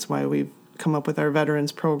community, and that's why we've come up with our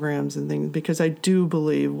veterans programs and things, because I do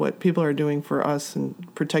believe what people are doing for us and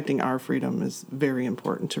protecting our freedom is very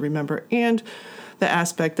important to remember, and the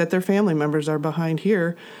aspect that their family members are behind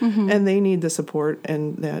here, and they need the support,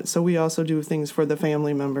 and that. So we also do things for the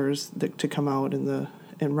family members to come out and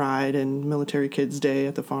ride, and Military Kids Day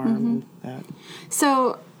at the farm and that.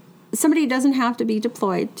 So somebody doesn't have to be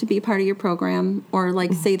deployed to be part of your program, or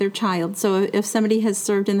like say their child. So if somebody has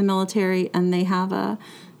served in the military and they have a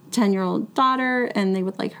 10-year-old daughter and they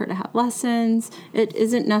would like her to have lessons, it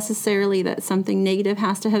isn't necessarily that something negative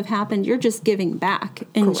has to have happened. You're just giving back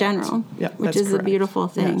in general, which is a beautiful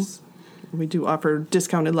thing. Yes. We do offer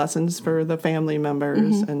discounted lessons for the family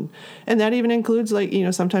members, and that even includes, like,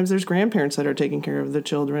 sometimes there's grandparents that are taking care of the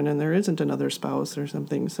children and there isn't another spouse or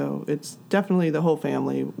something. So it's definitely the whole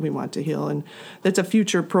family we want to heal, and that's a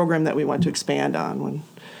future program that we want to expand on when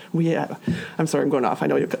I'm sorry, I'm going off. I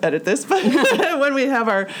know you'll edit this, but when we have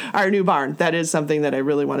our new barn, that is something that I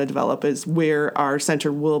really want to develop, is where our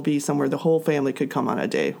center will be somewhere the whole family could come on a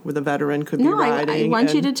day, where the veteran could be riding. I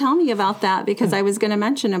want you to tell me about that, because I was going to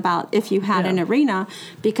mention about if you had an arena,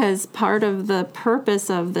 because part of the purpose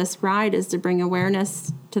of this ride is to bring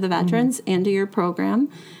awareness to the veterans and to your program.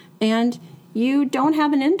 And you don't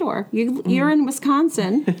have an indoor. You're in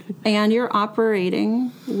Wisconsin, and you're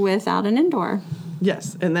operating without an indoor.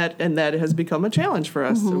 Yes, and that has become a challenge for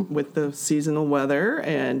us with the seasonal weather,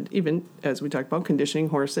 and even as we talked about conditioning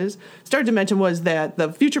horses. Started to mention was that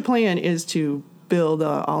the future plan is to build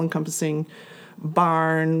an all-encompassing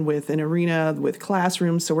barn with an arena with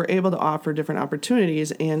classrooms, so we're able to offer different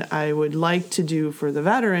opportunities. And I would like to do for the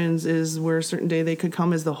veterans is where a certain day they could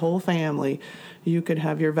come as the whole family. You could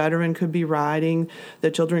have your veteran could be riding, the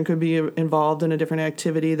children could be involved in a different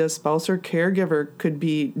activity, the spouse or caregiver could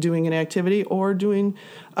be doing an activity or doing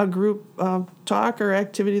a group talk or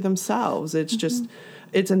activity themselves. It's just,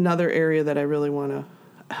 it's another area that I really want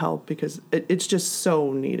to help, because it's just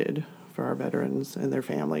so needed for our veterans and their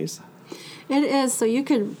families. It is. So you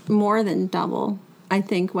could more than double, I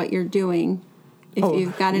think, what you're doing if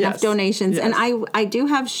you've got enough donations. Yes. And I do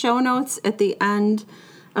have show notes at the end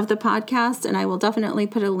of the podcast, and I will definitely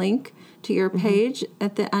put a link to your page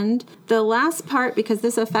at the end. The last part, because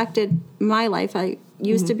this affected my life, I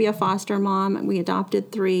used to be a foster mom, and we adopted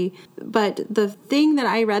 3. But the thing that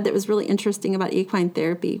I read that was really interesting about equine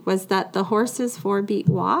therapy was that the horse's 4-beat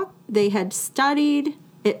walk, they had studied,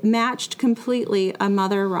 it matched completely a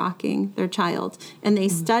mother rocking their child. And they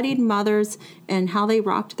studied mothers and how they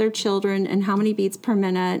rocked their children and how many beats per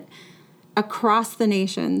minute across the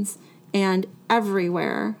nations. And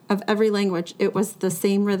everywhere, of every language, it was the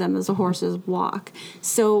same rhythm as a horse's walk.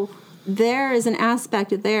 So there is an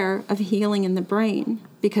aspect there of healing in the brain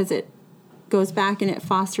because it goes back and it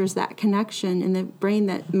fosters that connection in the brain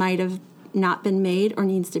that might have not been made or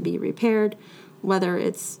needs to be repaired, whether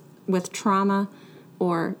it's with trauma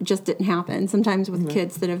or just didn't happen. Sometimes with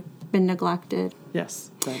kids that have been neglected.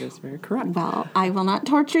 Yes, that is very correct. Well, I will not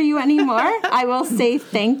torture you anymore. I will say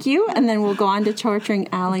thank you, and then we'll go on to torturing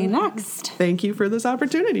Allie next. Thank you for this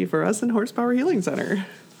opportunity for us in Horsepower Healing Center.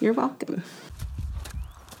 You're welcome.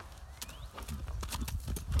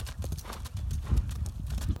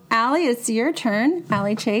 Allie, it's your turn.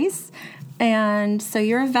 Allie Chase. And so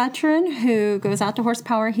you're a veteran who goes out to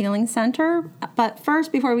Horsepower Healing Center. But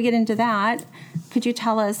first, before we get into that, could you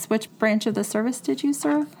tell us which branch of the service did you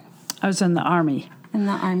serve? I was in the Army. In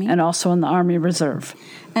the Army? And also in the Army Reserve.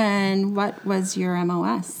 And what was your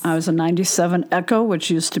MOS? I was a 97 Echo, which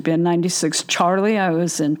used to be a 96 Charlie. I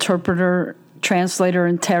was interpreter, translator,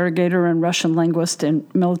 interrogator, and Russian linguist in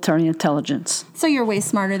military intelligence. So you're way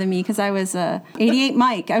smarter than me because I was a 88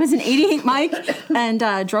 Mike. I was an 88 Mike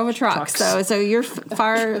and drove a truck. So you're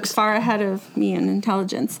far ahead of me in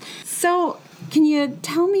intelligence. So can you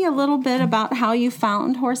tell me a little bit about how you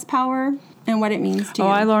found Horsepower and what it means to you?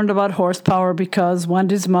 I learned about Horsepower because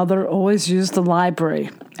Wendy's mother always used the library,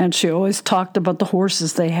 and she always talked about the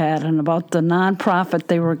horses they had and about the nonprofit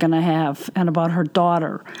they were going to have and about her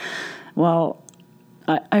daughter. Well,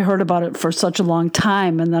 I heard about it for such a long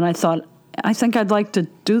time, and then I thought, I think I'd like to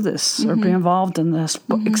do this or be involved in this,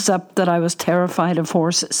 except that I was terrified of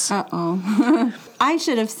horses. Uh-oh. I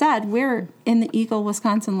should have said we're in the Eagle,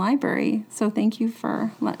 Wisconsin Library, so thank you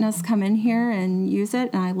for letting us come in here and use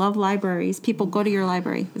it. And I love libraries. People, go to your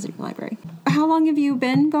library, visit your library. How long have you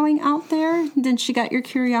been going out there? Did she got your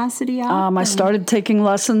curiosity out? I started taking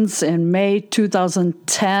lessons in May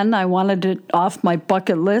 2010. I wanted it off my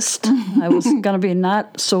bucket list. I was going to be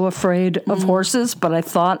not so afraid of horses, but I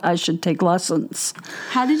thought I should take lessons.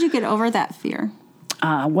 How did you get over that fear?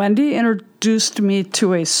 Wendy introduced me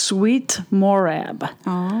to a sweet Morab.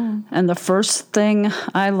 Oh. And the first thing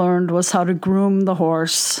I learned was how to groom the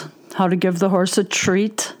horse, how to give the horse a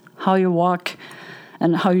treat, how you walk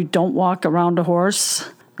and how you don't walk around a horse.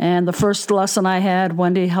 And the first lesson I had,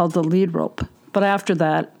 Wendy held the lead rope. But after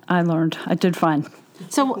that, I learned I did fine.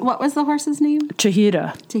 So what was the horse's name?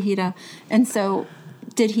 Chahida. And so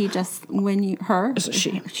did he just win you, her?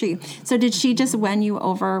 She. So did she just win you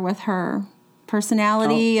over with her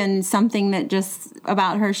personality and something that just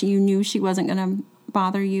about her, you knew she wasn't going to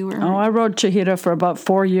bother you? I rode Chahida for about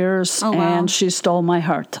 4 years, and she stole my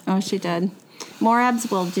heart. Oh, she did. Morabs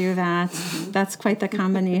will do that. That's quite the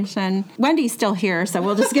combination. Wendy's still here, so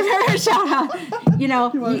we'll just give her a shout out. You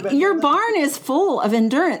know, your barn is full of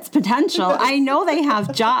endurance potential. I know they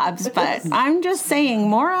have jobs, but I'm just saying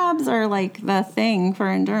Morabs are like the thing for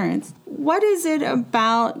endurance. What is it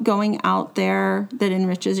about going out there that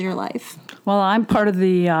enriches your life? Well, I'm part of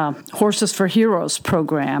the Horses for Heroes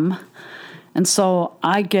program, and so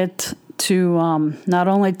I get to not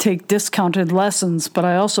only take discounted lessons, but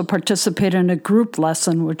I also participate in a group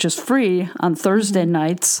lesson, which is free on Thursday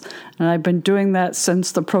nights, and I've been doing that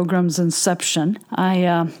since the program's inception.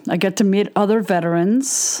 I get to meet other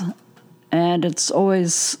veterans, and it's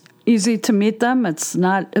always easy to meet them. It's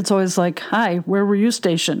always like, hi, where were you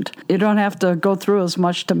stationed? You don't have to go through as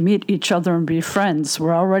much to meet each other and be friends.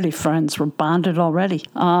 We're already friends. We're bonded already.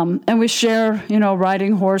 And we share,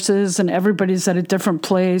 riding horses, and everybody's at a different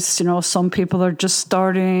place. Some people are just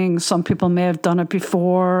starting. Some people may have done it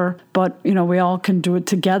before, but, we all can do it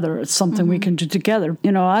together. It's something we can do together.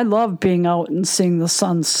 I love being out and seeing the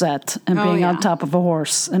sun set and being on top of a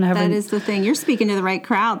horse. And having, that is the thing. You're speaking to the right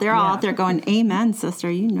crowd. They're all out there going, amen,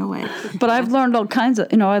 sister, you know it. But I've learned all kinds of,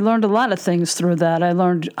 I learned a lot of things through that. I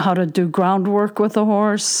learned how to do groundwork with a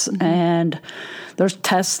horse, and there's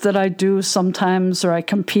tests that I do sometimes, or I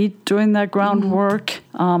compete doing that groundwork.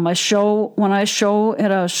 When I show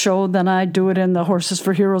at a show, then I do it in the Horses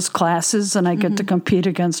for Heroes classes, and I get to compete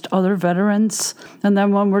against other veterans. And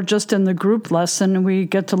then when we're just in the group lesson, we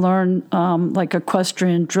get to learn like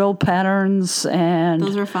equestrian drill patterns, and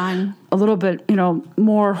those are fun. A little bit,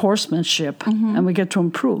 more horsemanship, and we get to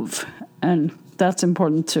improve, and that's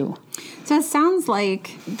important too. So it sounds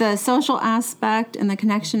like the social aspect and the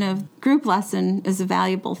connection of group lesson is a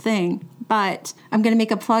valuable thing. But I'm going to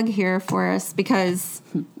make a plug here for us because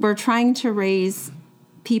we're trying to raise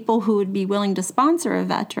people who would be willing to sponsor a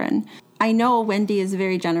veteran. I know Wendy is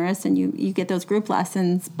very generous and you get those group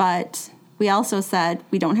lessons, but we also said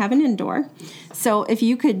we don't have an indoor. So if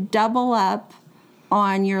you could double up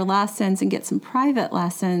on your lessons and get some private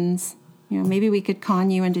lessons, maybe we could con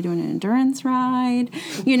you into doing an endurance ride,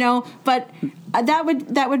 but that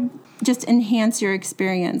would just enhance your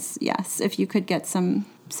experience. Yes, if you could get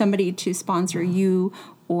somebody to sponsor you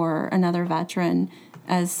or another veteran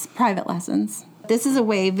as private lessons. This is a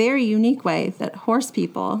very unique way that horse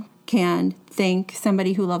people can thank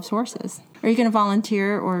somebody who loves horses. Are you going to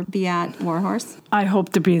volunteer or be at Warhorse? I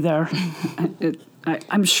hope to be there.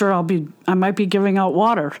 I'm sure I might be giving out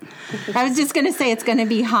water. I was just going to say it's going to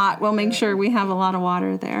be hot. We'll make sure we have a lot of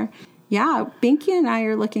water there. Yeah, Binky and I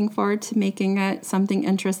are looking forward to making it something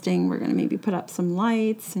interesting. We're going to maybe put up some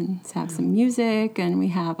lights and have some music, and we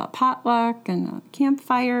have a potluck and a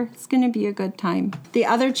campfire. It's going to be a good time. The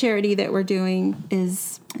other charity that we're doing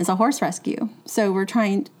is a horse rescue. So we're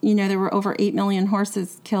trying, there were over 8 million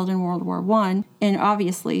horses killed in World War I, and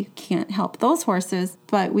obviously can't help those horses,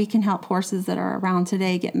 but we can help horses that are around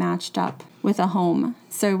today get matched up with a home.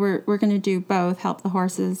 So we're going to do both, help the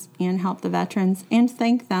horses and help the veterans, and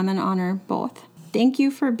thank them and honor both. Thank you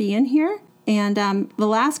for being here. And the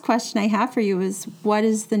last question I have for you is, what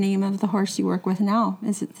is the name of the horse you work with now?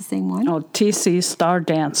 Is it the same one? Oh, TC Star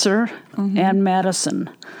Dancer and Madison.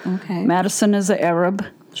 Okay. Madison is an Arab.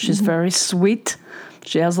 She's very sweet.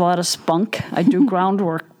 She has a lot of spunk. I do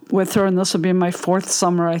groundwork with her, and this will be my 4th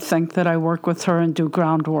summer, I think, that I work with her and do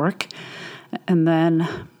groundwork. And then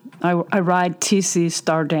I ride TC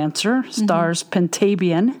Star Dancer, Star's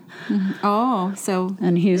Pentabian. Oh, so...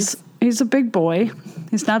 And he's a big boy.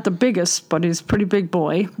 He's not the biggest, but he's a pretty big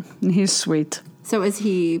boy, and he's sweet. So is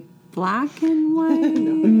he black and white?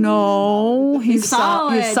 No, he's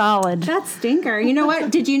solid. He's solid. That stinker. You know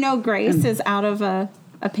what? Did you know Grace is out of a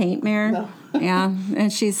paint mare? No. Yeah,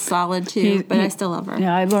 and she's solid too, but I still love her.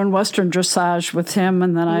 Yeah, I learned Western dressage with him,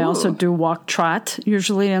 and then I also do walk trot.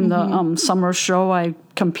 Usually in the summer show, I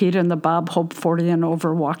compete in the Bob Hope 40 and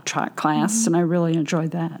over walk trot class, and I really enjoy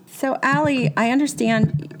that. So, Allie, I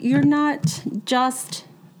understand you're not just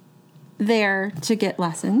there to get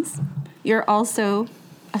lessons. You're also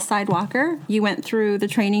a sidewalker. You went through the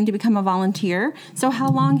training to become a volunteer. So how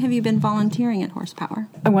long have you been volunteering at Horsepower?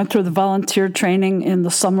 I went through the volunteer training in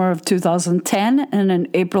the summer of 2010, and in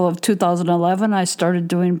April of 2011, I started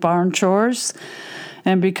doing barn chores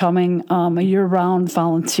and becoming a year-round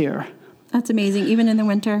volunteer. That's amazing, even in the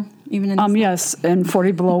winter? Even in the yes, in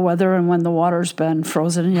 40 below weather and when the water's been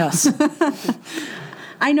frozen, yes.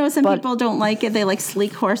 I know some people don't like it. They like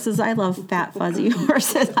sleek horses. I love fat, fuzzy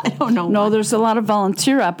horses. I don't know. No, there's a lot of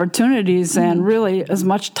volunteer opportunities, and really, as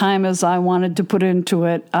much time as I wanted to put into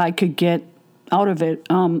it, I could get out of it.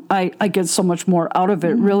 I get so much more out of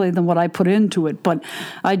it, really, than what I put into it. But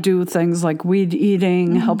I do things like weed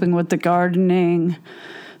eating, helping with the gardening,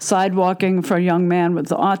 sidewalking for a young man with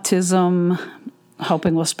autism,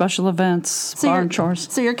 helping with special events, barn chores.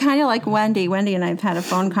 So you're kind of like Wendy. Wendy and I have had a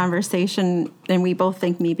phone conversation, and we both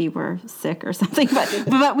think maybe we're sick or something,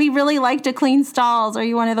 but we really like to clean stalls. Are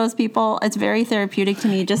you one of those people? It's very therapeutic to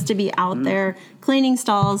me just to be out there cleaning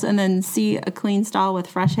stalls and then see a clean stall with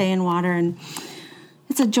fresh hay and water, and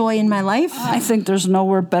it's a joy in my life. I think there's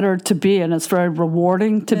nowhere better to be, and it's very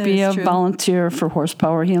rewarding to be a volunteer for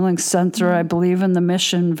Horsepower Healing Center. I believe in the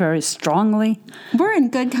mission very strongly. We're in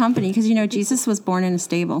good company because, Jesus was born in a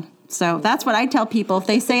stable. So that's what I tell people. If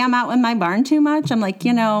they say I'm out in my barn too much, I'm like,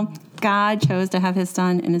 God chose to have his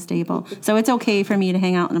son in a stable. So it's okay for me to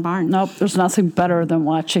hang out in a barn. Nope, there's nothing better than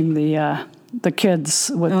watching the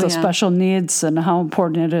kids with the special needs and how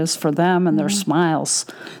important it is for them and their smiles.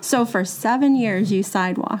 So for 7 years, you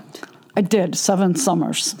sidewalked? I did, 7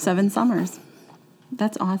 summers. 7 summers.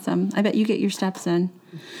 That's awesome. I bet you get your steps in.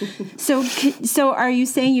 So are you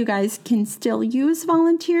saying you guys can still use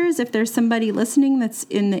volunteers if there's somebody listening that's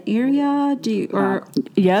in the area?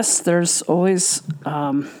 Yes, there's always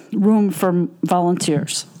room for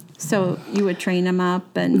volunteers. So you would train them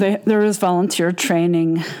up? And there is volunteer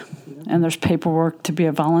training. And there's paperwork to be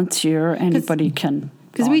a volunteer. Anybody can.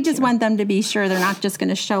 Because we just want them to be sure they're not just going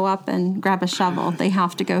to show up and grab a shovel. They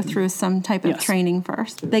have to go through some type of training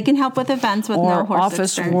first. They can help with events with no horse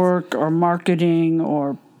office experience. Work or marketing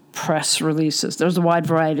or press releases. There's a wide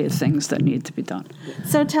variety of things that need to be done.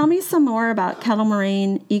 So tell me some more about Kettle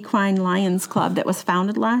Moraine Equine Lions Club that was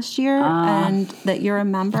founded last year and that you're a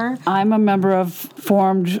member. I'm a member of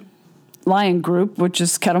formed Lion Group, which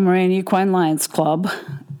is Kettle Moraine Equine Lions Club.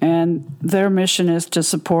 And their mission is to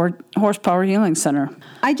support Horsepower Healing Center.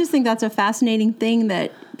 I just think that's a fascinating thing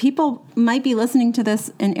that people might be listening to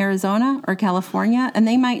this in Arizona or California, and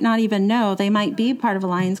they might not even know. They might be part of a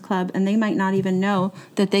Lions Club, and they might not even know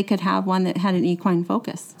that they could have one that had an equine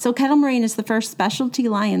focus. So Kettle Moraine is the first specialty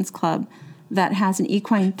Lions Club that has an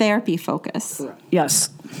equine therapy focus. Yes.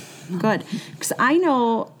 Good. Because I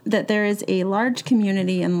know that there is a large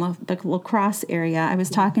community in the La Crosse area. I was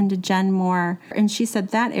talking to Jen Moore, and she said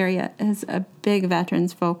that area is a big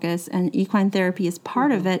veterans focus, and equine therapy is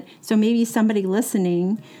part of it. So maybe somebody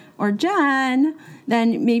listening, or Jen,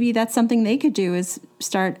 then maybe that's something they could do, is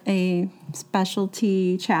start a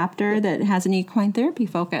specialty chapter that has an equine therapy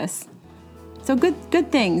focus. So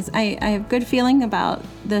good things. I have good feeling about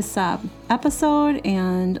this episode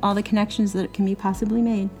and all the connections that can be possibly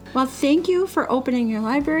made. Well, thank you for opening your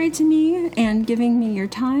library to me and giving me your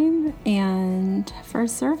time and for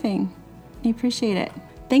serving. I appreciate it.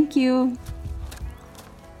 Thank you.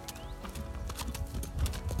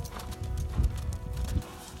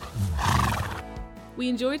 We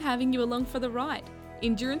enjoyed having you along for the ride.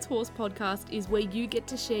 Endurance Horse Podcast is where you get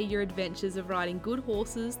to share your adventures of riding good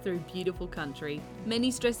horses through beautiful country. Many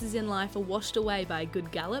stresses in life are washed away by a good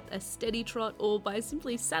gallop, a steady trot, or by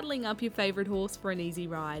simply saddling up your favourite horse for an easy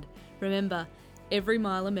ride. Remember, every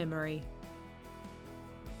mile a memory.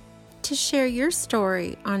 To share your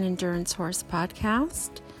story on Endurance Horse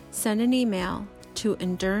Podcast, send an email to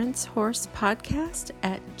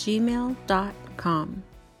endurancehorsepodcast@gmail.com.